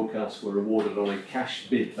licenses to broadcast were awarded on a cash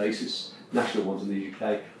bid basis, national ones in the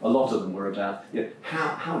UK, a lot of them were about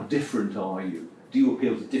how different are you? Do you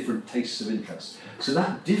appeal to different tastes of interest? So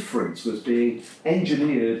that difference was being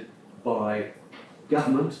engineered by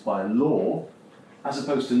government, by law, as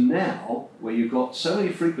opposed to now, where you've got so many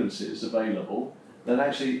frequencies available that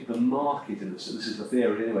actually the market, this is the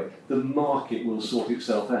theory anyway, the market will sort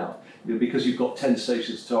itself out. Because you've got 10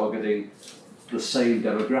 stations targeting the same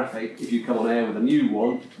demographic, if you come on air with a new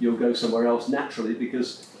one, you'll go somewhere else naturally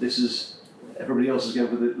because everybody else is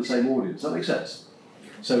going with the same audience. Does that make sense?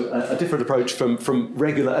 So a different approach from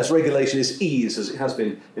as regulation is eased as it has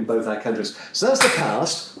been in both our countries. So that's the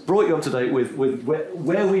past, brought you up to date with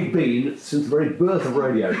where we've been since the very birth of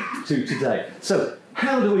radio to today. So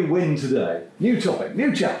how do we win today? New topic,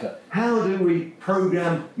 new chapter. How do we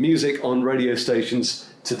program music on radio stations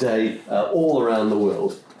today all around the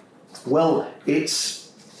world? Well, in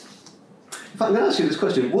fact, I'm going to ask you this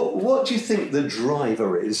question. What do you think the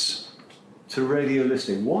driver is to radio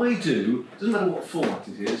listening? Doesn't matter what format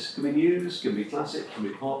it is, can be news, can be classic, can be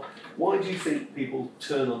pop, why do you think people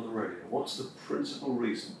turn on the radio? What's the principal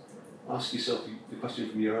reason? Ask yourself the question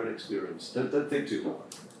from your own experience. Don't think too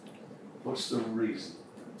hard. What's the reason?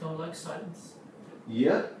 Don't like silence.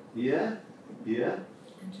 Yeah, Yeah? Yeah?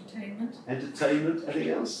 Entertainment. Entertainment, anything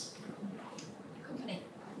else?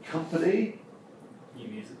 Company? New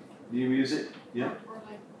music. New music, yeah. Or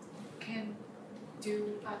like can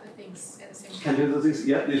do other things at the same time. Can do other things,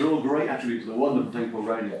 yeah, these are all great attributes of the wonderful thing called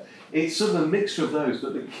radio. It's sort of a mixture of those,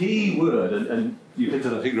 but the key word, and you picked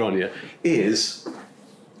it, I think, on here, is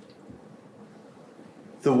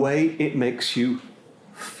the way it makes you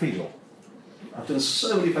feel. I've done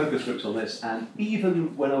so many focus groups on this, and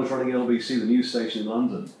even when I was running LBC, the news station in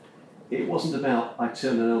London, it wasn't about I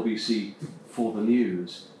turn on LBC for the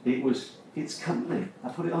news. It was its company. I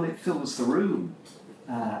put it on, it fills the room,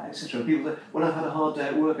 etc. People, when I've had a hard day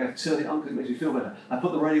at work, I turn it on because it makes me feel better. I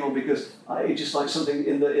put the radio on because it's just like something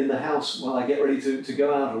in the house while I get ready to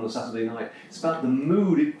go out on a Saturday night. It's about the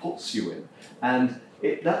mood it puts you in, and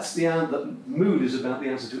the mood is about the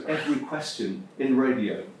answer to every question in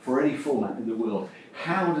radio for any format in the world.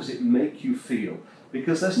 How does it make you feel?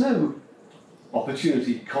 Because there's no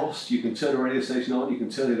opportunity cost. You can turn a radio station on, you can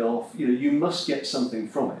turn it off. You must get something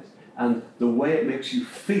from it, and the way it makes you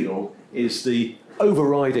feel is the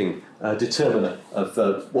overriding determiner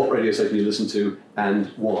of what radio station you listen to and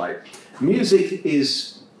why. Music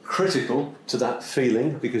is critical to that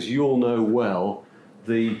feeling because you all know well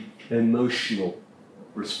the emotional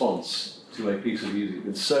response to a piece of music.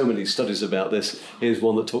 There's so many studies about this. Here's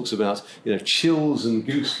one that talks about chills and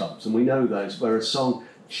goosebumps, and we know those, where a song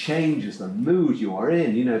changes the mood you are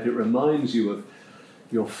in. If it reminds you of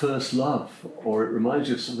your first love, or it reminds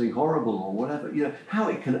you of something horrible, or whatever, how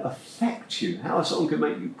it can affect you, how a song can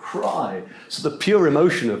make you cry. So the pure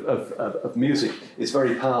emotion of music is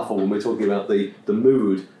very powerful when we're talking about the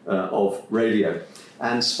mood of radio.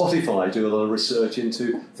 And Spotify do a lot of research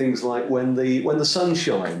into things like when the sun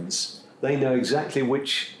shines. They know exactly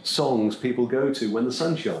which songs people go to when the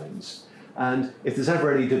sun shines. And if there's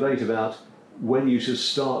ever any debate about when you should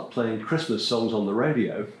start playing Christmas songs on the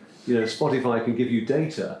radio, Spotify can give you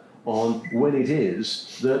data on when it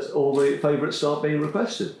is that all the favourites start being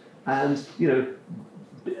requested. And,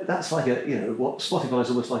 that's like what Spotify is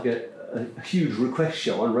almost like a huge request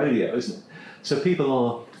show on radio, isn't it? So people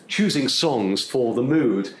are choosing songs for the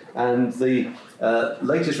mood, and the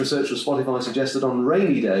latest research from Spotify suggests that on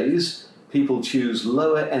rainy days, people choose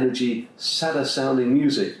lower energy, sadder sounding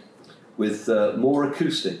music with more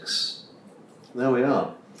acoustics. There we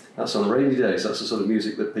are. That's on rainy days. That's the sort of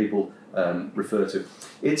music that people refer to.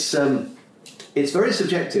 It's very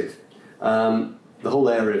subjective, the whole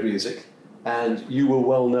area of music, and you will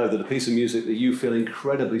well know that a piece of music that you feel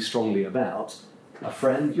incredibly strongly about, a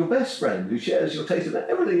friend, your best friend, who shares your taste about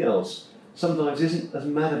everything else, sometimes isn't as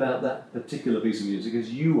mad about that particular piece of music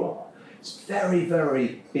as you are. It's very,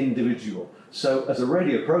 very individual. So as a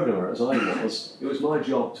radio programmer, as I was, it was my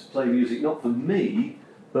job to play music not for me,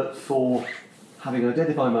 but for, having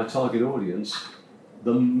identified my target audience,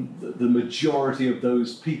 the majority of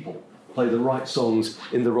those people play the right songs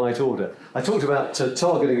in the right order. I talked about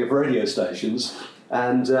targeting of radio stations,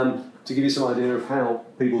 and to give you some idea of how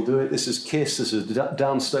people do it, this is KISS, this is a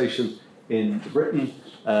down station in Britain.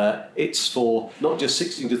 It's for not just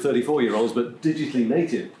 16 to 34-year-olds, but digitally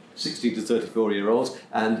native 16 to 34-year-olds,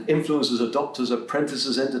 and influencers, adopters,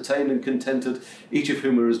 apprentices, entertained and contented, each of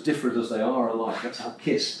whom are as different as they are alike. That's how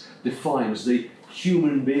KISS defines the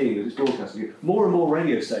human being that it's broadcasting. More and more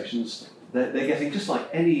radio stations, they're getting, just like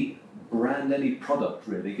any brand, any product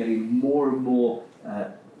really, getting more and more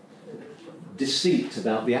deceit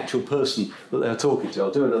about the actual person that they're talking to.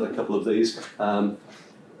 I'll do another couple of these. The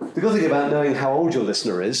good thing about knowing how old your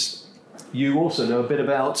listener is, you also know a bit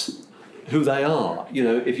about who they are.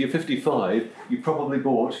 If you're 55, you probably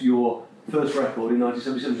bought your first record in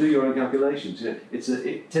 1977. Do your own calculations.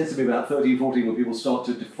 It tends to be about 13, 14 when people start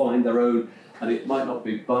to define their own, and it might not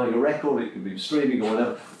be buying a record, it could be streaming or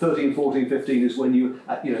whatever. 13, 14, 15 is when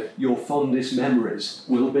your fondest memories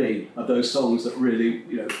will be of those songs that really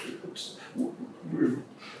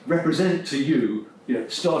represent to you,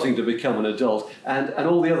 starting to become an adult, and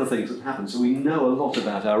all the other things that happen. So we know a lot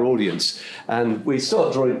about our audience, and we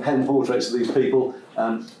start drawing pen portraits of these people.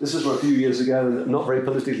 This is from a few years ago, and not very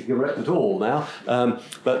politically correct at all now.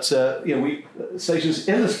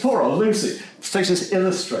 Poor old Lucy. Stations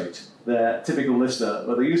illustrate their typical listener.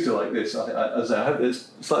 Well, they used to like this. I hope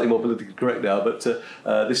it's slightly more politically correct now, but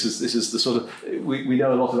this is the sort of, we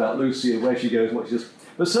know a lot about Lucy and where she goes and what she does.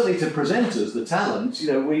 But certainly to presenters, the talent,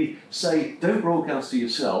 we say, don't broadcast to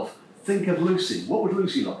yourself, think of Lucy. What would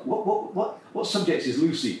Lucy like? What subjects is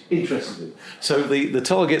Lucy interested in? So the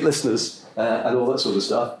target listeners and all that sort of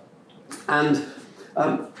stuff. And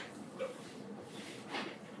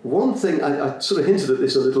one thing, I sort of hinted at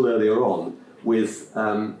this a little earlier on with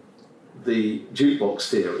the jukebox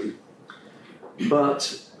theory,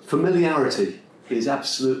 but familiarity is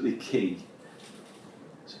absolutely key.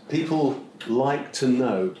 People like to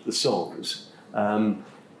know the songs.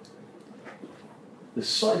 There's a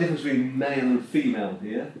slight difference between male and female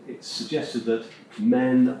here. It's suggested that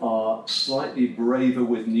men are slightly braver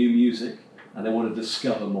with new music and they want to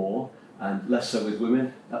discover more, and less so with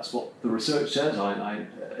women. That's what the research says. I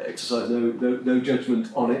exercise no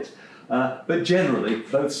judgment on it. But generally,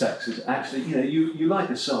 both sexes actually, you like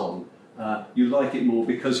a song, you like it more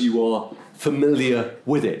because you are familiar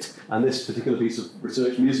with it. And this particular piece of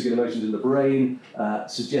research, Music and Emotions in the Brain,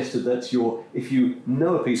 suggested that if you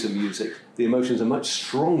know a piece of music, the emotions are much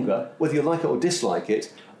stronger, whether you like it or dislike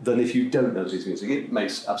it, than if you don't know this music. It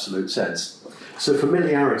makes absolute sense. So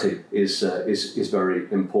familiarity is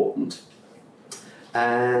very important.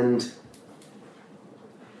 And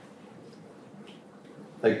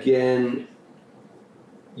again,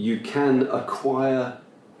 you can acquire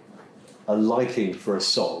a liking for a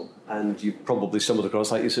song, and you've probably stumbled across,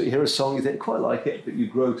 like you hear a song, you think quite like it, but you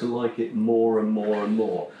grow to like it more and more and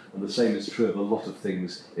more. And the same is true of a lot of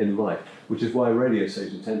things in life, which is why radio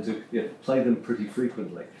stations tend to play them pretty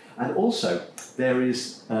frequently. And also, there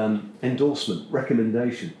is endorsement,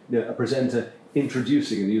 recommendation. A presenter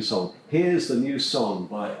introducing a new song. Here's the new song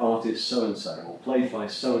by artist so-and-so, or played by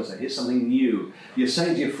so-and-so. Here's something new. You're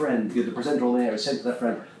saying to your friend, the presenter on air is saying to their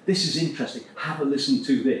friend, this is interesting, have a listen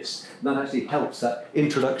to this. And that actually helps that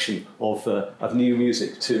introduction of new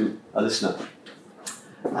music to a listener.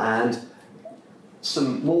 And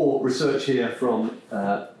some more research here from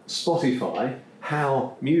Spotify,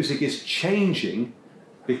 how music is changing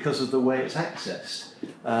because of the way it's accessed.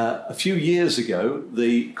 A few years ago,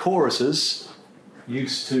 the choruses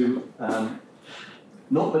used to,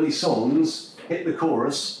 not many songs hit the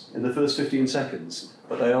chorus in the first 15 seconds,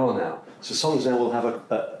 but they are now. So songs now will have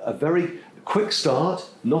a very quick start,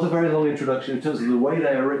 not a very long introduction in terms of the way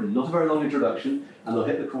they are written, not a very long introduction, and they'll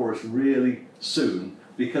hit the chorus really soon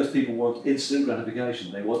because people want instant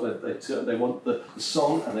gratification. They want the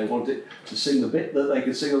song, and they want it to sing the bit that they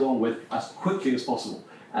can sing along with as quickly as possible.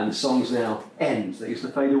 And songs now end. They used to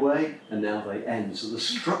fade away, and now they end. So the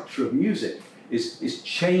structure of music is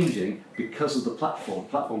changing because of the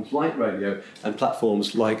platforms like radio and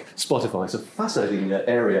platforms like Spotify. It's a fascinating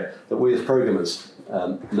area that we as programmers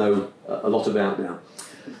know a lot about now.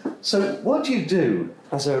 So what do you do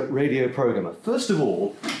as a radio programmer? First of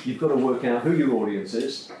all, you've got to work out who your audience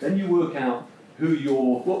is. Then you work out who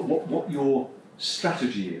what your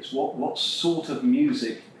strategy is. What sort of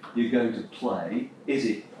music you're going to play. Is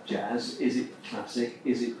it jazz? Is it classic?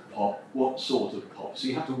 Is it pop? What sort of pop? So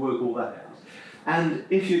you have to work all that out. And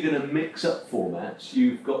if you're going to mix up formats,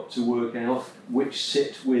 you've got to work out which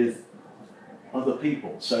sit with other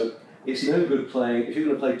people. So it's no good playing, if you're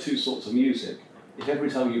going to play two sorts of music, if every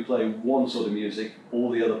time you play one sort of music, all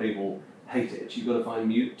the other people hate it, you've got to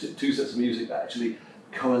find two sets of music that actually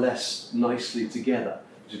coalesce nicely together,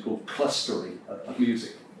 which is called clustering of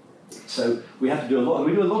music. So we have to do a lot, and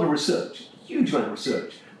we do a lot of research, a huge amount of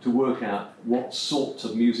research, to work out what sorts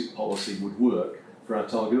of music policy would work for our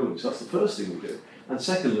target audience. That's the first thing we do. And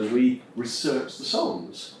secondly, we research the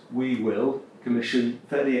songs. We will commission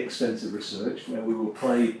fairly extensive research where we will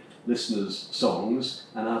play listeners' songs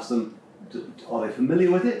and ask them, are they familiar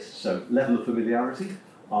with it? So level of familiarity.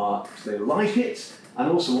 Do they like it? And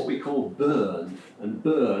also what we call burn. And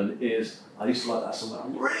burn is, I used to like that song,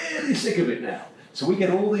 I'm really sick of it now. So we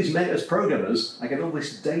get all these, as programmers, I get all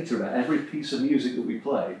this data about every piece of music that we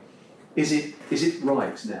play. Is it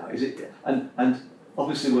right now? Is it? And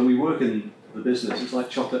obviously when we work in the business, it's like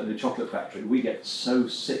chocolate in a chocolate factory. We get so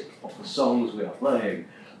sick of the songs we are playing.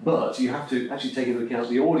 But you have to actually take into account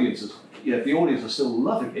the audiences. If the audience are still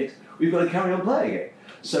loving it, we've got to carry on playing it.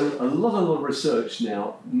 So a lot of research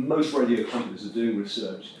now, most radio companies are doing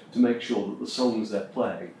research to make sure that the songs they're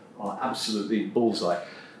playing are absolutely bullseye.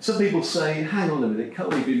 Some people say, hang on a minute,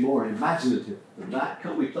 can't we be more imaginative than that?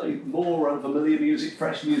 Can't we play more unfamiliar music,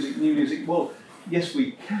 fresh music, new music? Well, yes,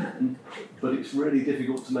 we can, but it's really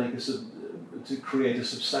difficult to create a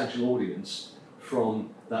substantial audience from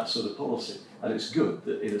that sort of policy. And it's good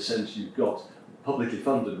that, in a sense, you've got publicly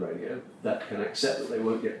funded radio that can accept that they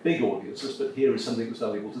won't get big audiences, but here is something that's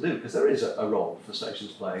valuable to do, because there is a role for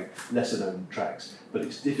stations playing lesser-known tracks, but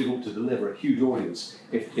it's difficult to deliver a huge audience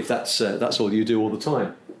if that's all you do all the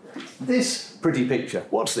time. This pretty picture,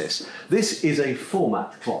 what's this? This is a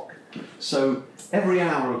format clock. So every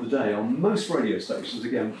hour of the day on most radio stations,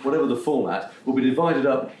 again, whatever the format, will be divided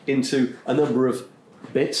up into a number of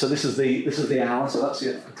bits. So this is the hour, so that's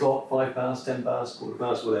the clock, 5 past, 10 past, quarter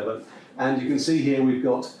past, whatever. And you can see here we've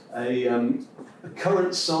got a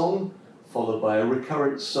current song, followed by a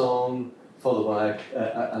recurrent song, followed by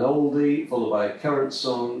an oldie, followed by a current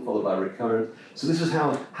song, followed by a recurrent. So this is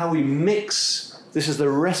how we mix, this is the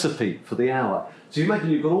recipe for the hour. So you imagine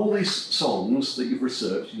you've got all these songs that you've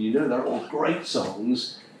researched, and you know they're all great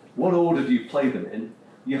songs. What order do you play them in?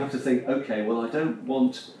 You have to think, okay, well, I don't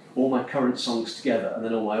want all my current songs together and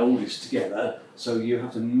then all my oldies together, so you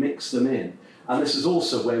have to mix them in. And this is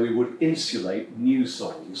also where we would insulate new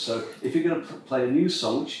songs. So if you're going to play a new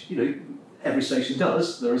song, which, you know, every station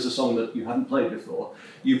does, there is a song that you haven't played before,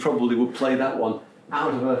 you probably would play that one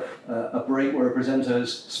out of a break where a presenter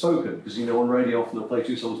has spoken, because, you know, on radio often they'll play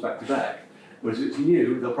two songs back to back. Whereas if it's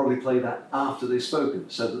new, they'll probably play that after they've spoken,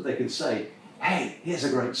 so that they can say, hey, here's a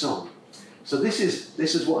great song. So this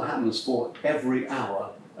is what happens for every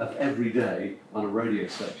hour of every day on a radio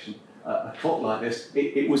station. A clock like this,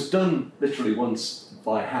 it was done literally once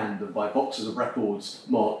by hand and by boxes of records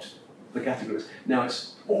marked the categories. Now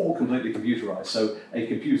it's all completely computerized, so a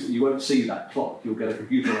computer, you won't see that clock, you'll get a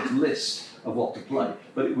computerized list of what to play,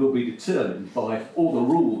 but it will be determined by all the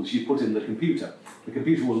rules you put in the computer. The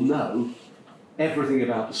computer will know everything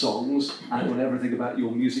about the songs and it will know everything about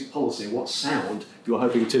your music policy and what sound you're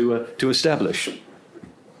hoping to establish.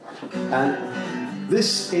 And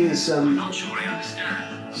this is I'm not sure I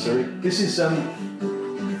understand. Sorry, this is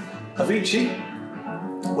Avicii,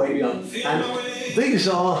 Way Beyond, and these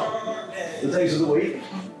are the days of the week,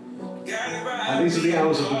 and these are the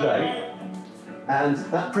hours of the day. And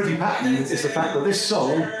that pretty pattern is the fact that this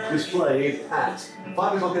song was played at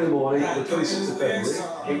 5 o'clock in the morning on the 26th of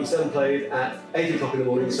February. It was then played at 8 o'clock in the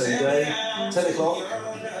morning the same day, 10 o'clock,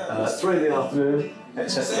 3 in the afternoon,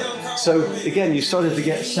 etc. So again, you started to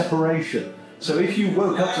get separation. So if you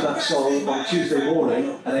woke up to that song on Tuesday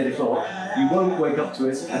morning at 8 o'clock, you won't wake up to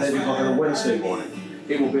it at 8 o'clock on a Wednesday morning.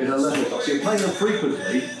 It will be at 11 o'clock. So you're playing them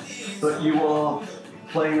frequently, but you are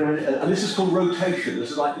playing them, and this is called rotation.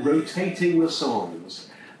 This is like rotating the songs.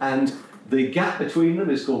 And the gap between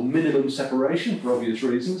them is called minimum separation for obvious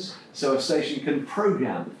reasons. So a station can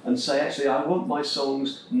program and say, actually, I want my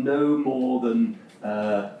songs no more than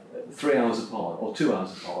 3 hours apart, or 2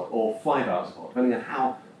 hours apart, or 5 hours apart, depending on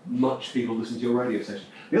how much people listen to your radio station.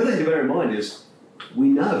 The other thing to bear in mind is we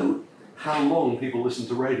know how long people listen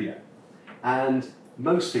to radio. And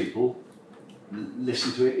most people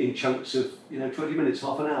listen to it in chunks of 20 minutes,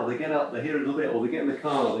 half an hour. They get up, they hear a little bit, or they get in the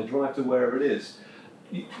car, they drive to wherever it is.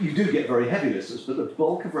 You do get very heavy listeners, but the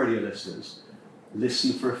bulk of radio listeners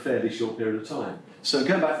listen for a fairly short period of time. So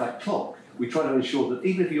going back to that clock, we try to ensure that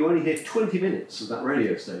even if you only hear 20 minutes of that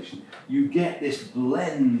radio station, you get this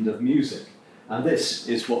blend of music. And this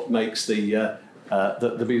is what makes the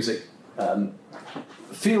music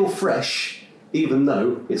feel fresh, even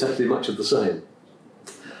though it's actually much of the same.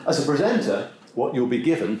 As a presenter, what you'll be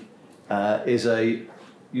given is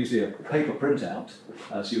usually a paper printout.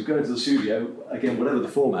 So you'll go into the studio, again, whatever the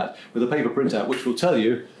format, with a paper printout which will tell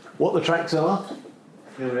you what the tracks are.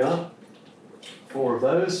 Here we are, 4 of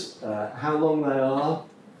those, how long they are,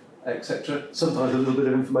 etc. Sometimes a little bit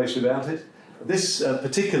of information about it. This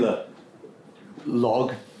particular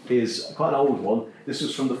log is quite an old one. This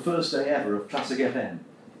was from the first day ever of Classic FM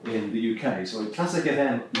in the UK. So when Classic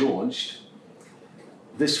FM launched,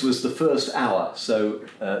 this was the first hour. So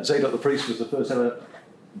Zadok the Priest was the first ever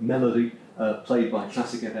melody played by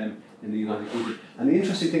Classic FM in the United Kingdom. And the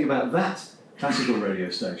interesting thing about that classical radio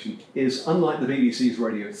station is, unlike the BBC's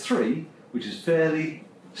Radio 3, which is fairly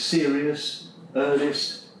serious,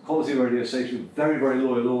 earnest, quality radio station, very, very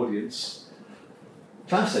loyal audience,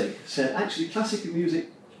 Classic said, actually, classical music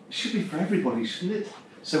should be for everybody, shouldn't it?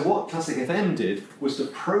 So what Classic FM did was to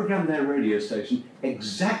program their radio station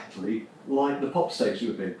exactly like the pop station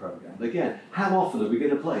was being programmed. Again, how often are we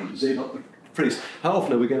going to play Zadok the Priest? How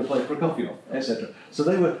often are we going to play Prokofiev, etc.? So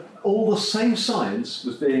they were, all the same science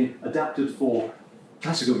was being adapted for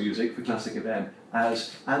classical music for Classic FM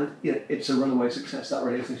and it's a runaway success. That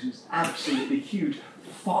radio station is absolutely huge,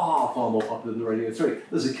 far, far more popular than Radio 3.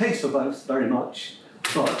 There's a case for both, very much.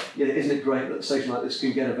 But isn't it great that a station like this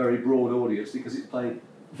can get a very broad audience because it's playing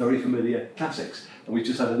very familiar classics? And we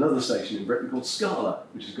just had another station in Britain called Scala,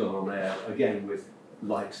 which has gone on air again with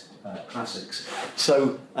light classics.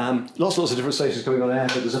 So lots of different stations coming on air,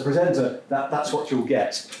 but as a presenter, that's what you'll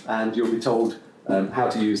get, and you'll be told how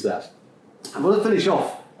to use that. I'm going to finish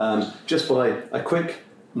off just by a quick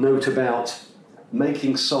note about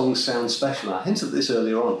making songs sound special. I hinted at this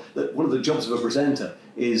earlier on, that one of the jobs of a presenter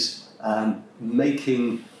is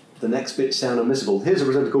making the next bit sound unmissable. Here's a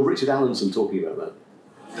presenter called Richard Allenson talking about that.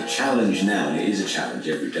 The challenge now, and it is a challenge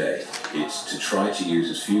every day, is to try to use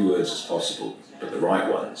as few words as possible, but the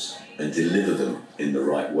right ones, and deliver them in the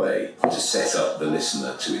right way to set up the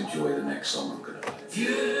listener to enjoy the next song I'm going to play.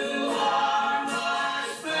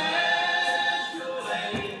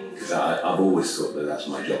 Because I've always thought that that's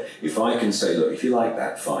my job. If I can say, look, if you like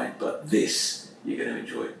that, fine, but this you're going to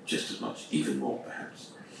enjoy just as much, even more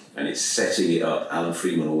perhaps. And it's setting it up. Alan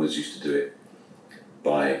Freeman always used to do it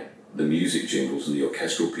by the music jingles and the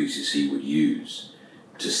orchestral pieces he would use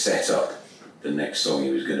to set up the next song he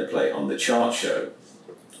was going to play. On the chart show,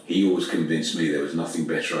 he always convinced me there was nothing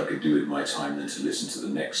better I could do with my time than to listen to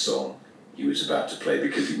the next song he was about to play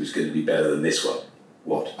because it was going to be better than this one.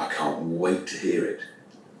 What? I can't wait to hear it.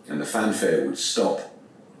 And the fanfare would stop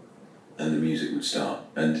and the music would start.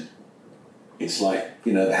 And it's like,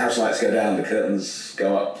 you know, the house lights go down, the curtains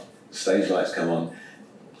go up, the stage lights come on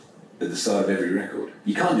at the start of every record.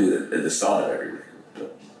 You can't do it at the start of every record,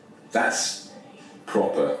 but that's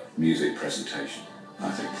proper music presentation, I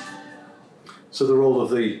think. So the role of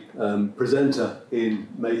the presenter in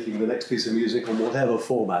making the next piece of music on whatever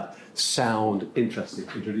format sound interesting,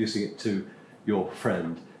 introducing it to your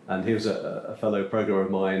friend. And here's a fellow programmer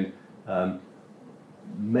of mine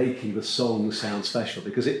making the song sound special,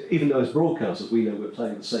 because even though as broadcasters we know we're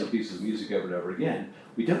playing the same pieces of music over and over again,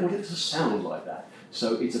 we don't want it to sound like that.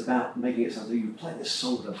 So it's about making it sound like you play this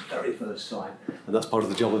song for the very first time, and that's part of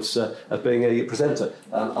the job of being a presenter.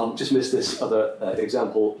 I'll just miss this other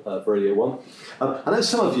example for Radio 1. I know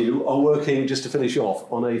some of you are working, just to finish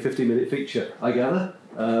off, on a 15-minute feature, I gather.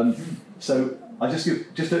 So I'll just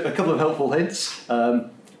give just a couple of helpful hints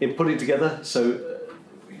in putting together. So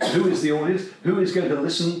who is the audience? Who is going to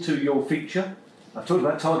listen to your feature? I've talked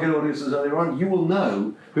about target audiences earlier on. You will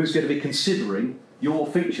know who's going to be considering your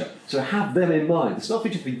feature. So have them in mind. It's not a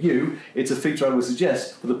feature for you, it's a feature I would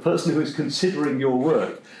suggest for the person who is considering your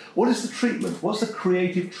work. What is the treatment? What's the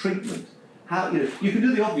creative treatment? How, you can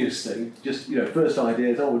do the obvious thing, just first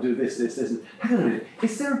ideas, we'll do this. And hang on a minute,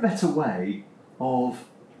 is there a better way of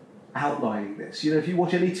outlining this? If you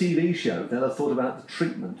watch any TV show, they'll have thought about the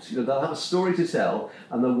treatment. They'll have a story to tell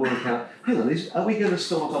and they'll work out, hang on, are we going to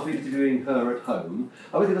start off interviewing her at home?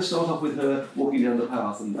 Are we going to start off with her walking down the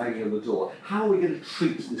path and banging on the door? How are we going to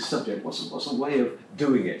treat this subject? What's a way of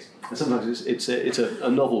doing it? And sometimes it's a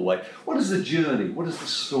novel way. What is the journey? What is the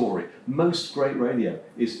story? Most great radio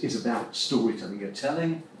is about storytelling. You're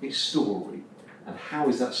telling a story, and how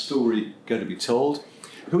is that story going to be told?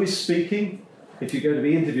 Who is speaking? If you're going to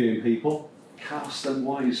be interviewing people, cast them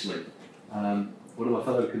wisely. One of my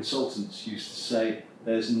fellow consultants used to say,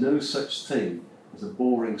 there's no such thing as a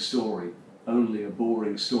boring story, only a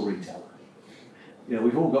boring storyteller.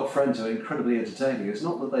 We've all got friends who are incredibly entertaining. It's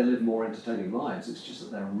not that they live more entertaining lives, it's just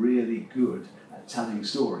that they're really good at telling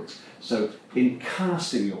stories. So in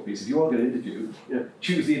casting your piece, if you are going to interview,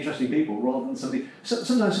 choose the interesting people rather than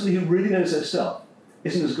sometimes somebody who really knows their stuff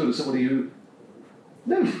isn't as good as somebody who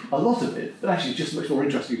knows a lot of it, but actually just much more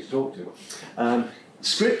interesting to talk to.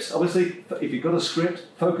 Script, obviously, if you've got a script,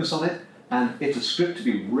 focus on it, and it's a script to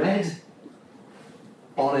be read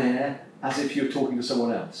on air as if you're talking to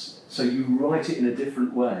someone else. So you write it in a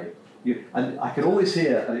different way. And I can always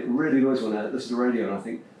hear, and it really annoys when I listen to radio, and I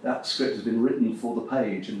think that script has been written for the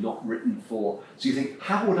page and not written for... So you think,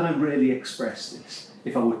 how would I really express this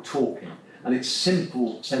if I were talking? And it's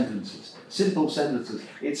simple sentences.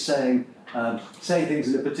 It's saying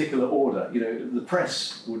things in a particular order. The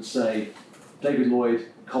press would say David Lloyd,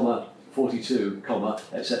 42,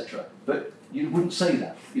 etc. But you wouldn't say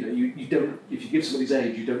that. You don't. If you give somebody's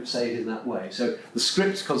age, you don't say it in that way. So the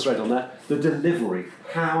script, concentrate on that. The delivery,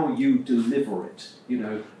 how you deliver it.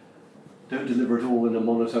 Don't deliver it all in a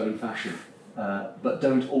monotone fashion, but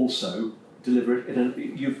don't also deliver it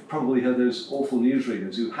in you've probably heard those awful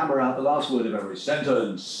newsreaders who hammer out the last word of every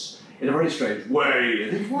sentence in a very strange way.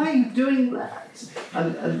 And think, why are you doing that?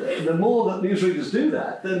 And the more that newsreaders do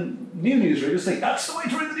that, then new newsreaders think, that's the way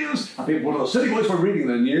to read the news. I think one of those silly boys for reading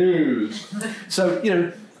the news. So,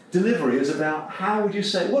 delivery is about how would you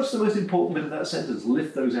say, what's the most important bit of that sentence?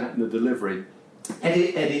 Lift those out in the delivery.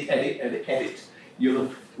 Edit. You'll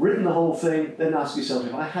have written the whole thing, then ask yourself,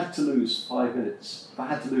 if I had to lose 5 minutes, if I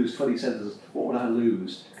had to lose 20 sentences, what would I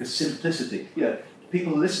lose? Because simplicity,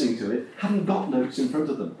 people listening to it haven't got notes in front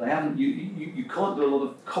of them. They haven't. You can't do a lot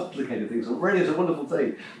of complicated things. Radio is a wonderful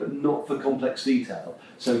thing, but not for complex detail.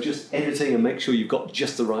 So just editing and make sure you've got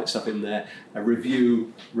just the right stuff in there.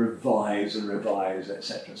 Review, revise,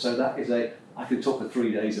 etc. So that is I could talk for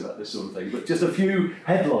 3 days about this sort of thing, but just a few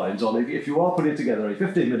headlines on it. If you are putting together a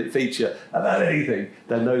 15-minute feature about anything,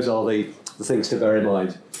 then those are the things to bear in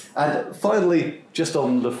mind. And finally, just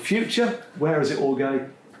on the future, where is it all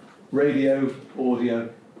going? radio, audio,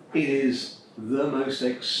 it is the most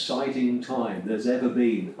exciting time there's ever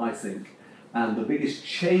been, I think, and the biggest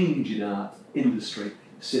change in our industry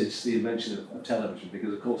since the invention of television,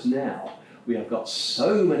 because of course now we have got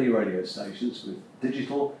so many radio stations with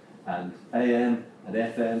digital and AM and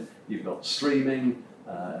FM, you've got streaming,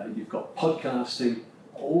 you've got podcasting,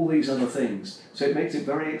 all these other things. So it makes it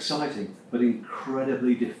very exciting, but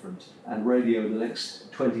incredibly different. And radio in the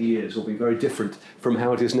next 20 years will be very different from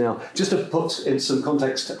how it is now. Just to put in some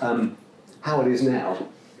context how it is now,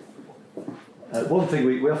 one thing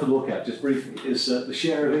we often look at, just briefly, is the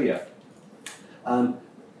share of ear.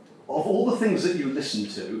 Of all the things that you listen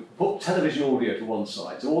to, put television audio to one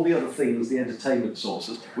side, so all the other things, the entertainment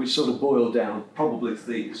sources, which sort of boil down probably to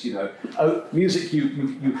these, music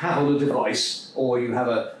you have on a device, or you have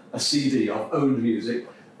a CD of owned music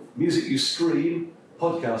you stream,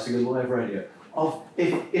 podcasting and live radio.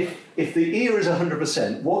 If the ear is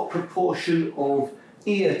 100%, what proportion of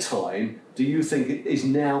ear time do you think is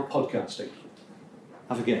now podcasting?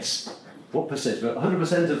 Have a guess. What percent?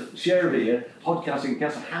 100% of share of ear, podcasting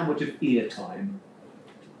accounts for how much of ear time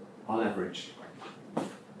on average?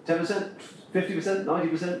 10%? 50%?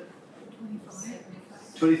 90%?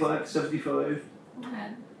 25, 75?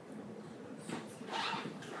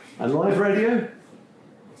 And live radio?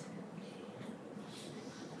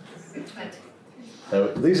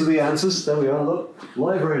 These are the answers. There we are, look.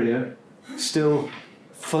 Live radio, still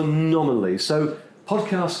phenomenally. So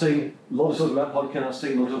podcasting, a lot of talk about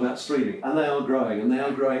podcasting, a lot of talk about streaming, and they are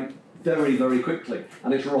growing very, very quickly.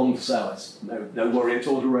 And it's wrong to say it's no worry at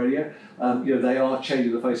all to radio. They are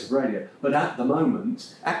changing the face of radio. But at the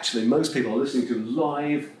moment, actually, most people are listening to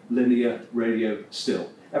live linear radio still.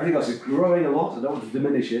 Everything else is growing a lot. I don't want to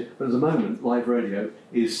diminish it, but at the moment, live radio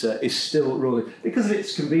is still ruling because of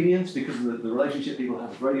its convenience, because of the relationship people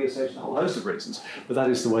have with radio stations, a whole host of reasons. But that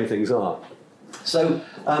is the way things are. So.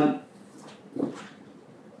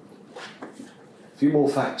 A few more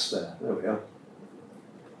facts there. There we are.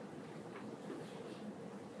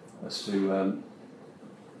 As to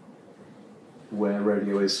where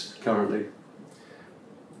radio is currently.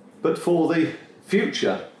 But for the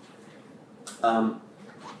future,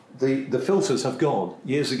 the filters have gone.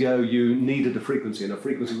 Years ago, you needed a frequency, and a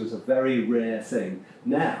frequency was a very rare thing.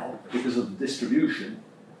 Now, because of the distribution,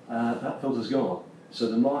 that filter's gone. So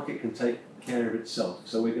the market can take care of itself.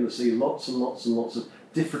 So we're going to see lots and lots and lots of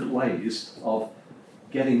different ways of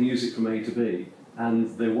getting music from A to B,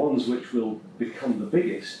 and the ones which will become the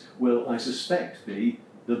biggest will, I suspect, be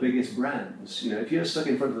the biggest brands. If you're stuck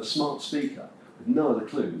in front of a smart speaker with no other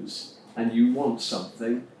clues, and you want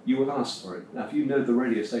something, you will ask for it. Now, if you know the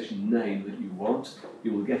radio station name that you want,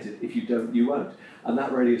 you will get it. If you don't, you won't. And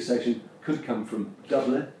that radio station could come from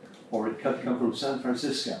Dublin, or it could come from San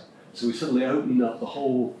Francisco. So we suddenly opened up the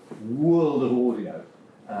whole world of audio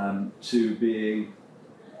to being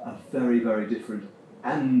a very, very different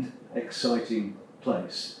and exciting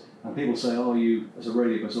place. And people say, are you, as a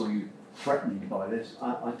radio person, are you threatened by this?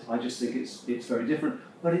 I just think it's very different,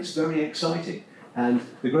 but it's very exciting. And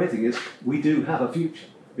the great thing is, we do have a future,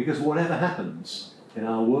 because whatever happens in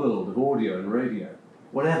our world of audio and radio,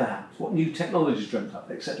 whatever happens, what new technologies dreamt up,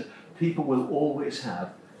 etc., people will always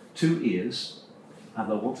have two ears, and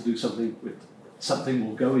they'll want to do something with something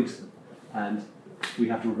will go into them. And we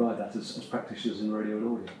have to provide that as practitioners in radio and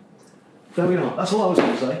audio. There we are. That's all I was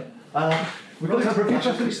going to say. We've got time for a few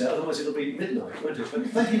questions there, otherwise it'll be midnight, won't it? But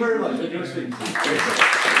thank you very much. Enjoy speaking to you.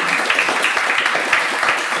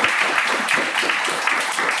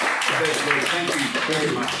 Thank you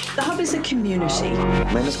very much. The Hub is a community.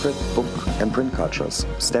 Manuscript, book and print cultures,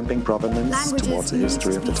 stamping provenance Languages towards the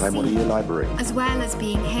history of the Time of the Year Library. As well as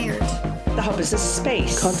being heard. The Hub is a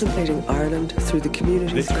space. Contemplating Ireland through the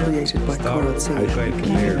communities created by Coral Sea.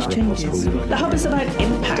 Language changes. The Hub is about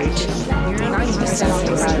impact.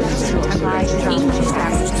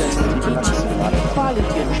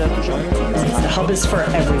 The Hub is for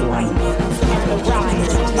everyone. The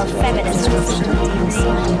rise of feminism.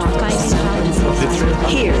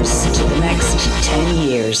 Here's to the next 10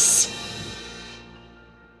 years.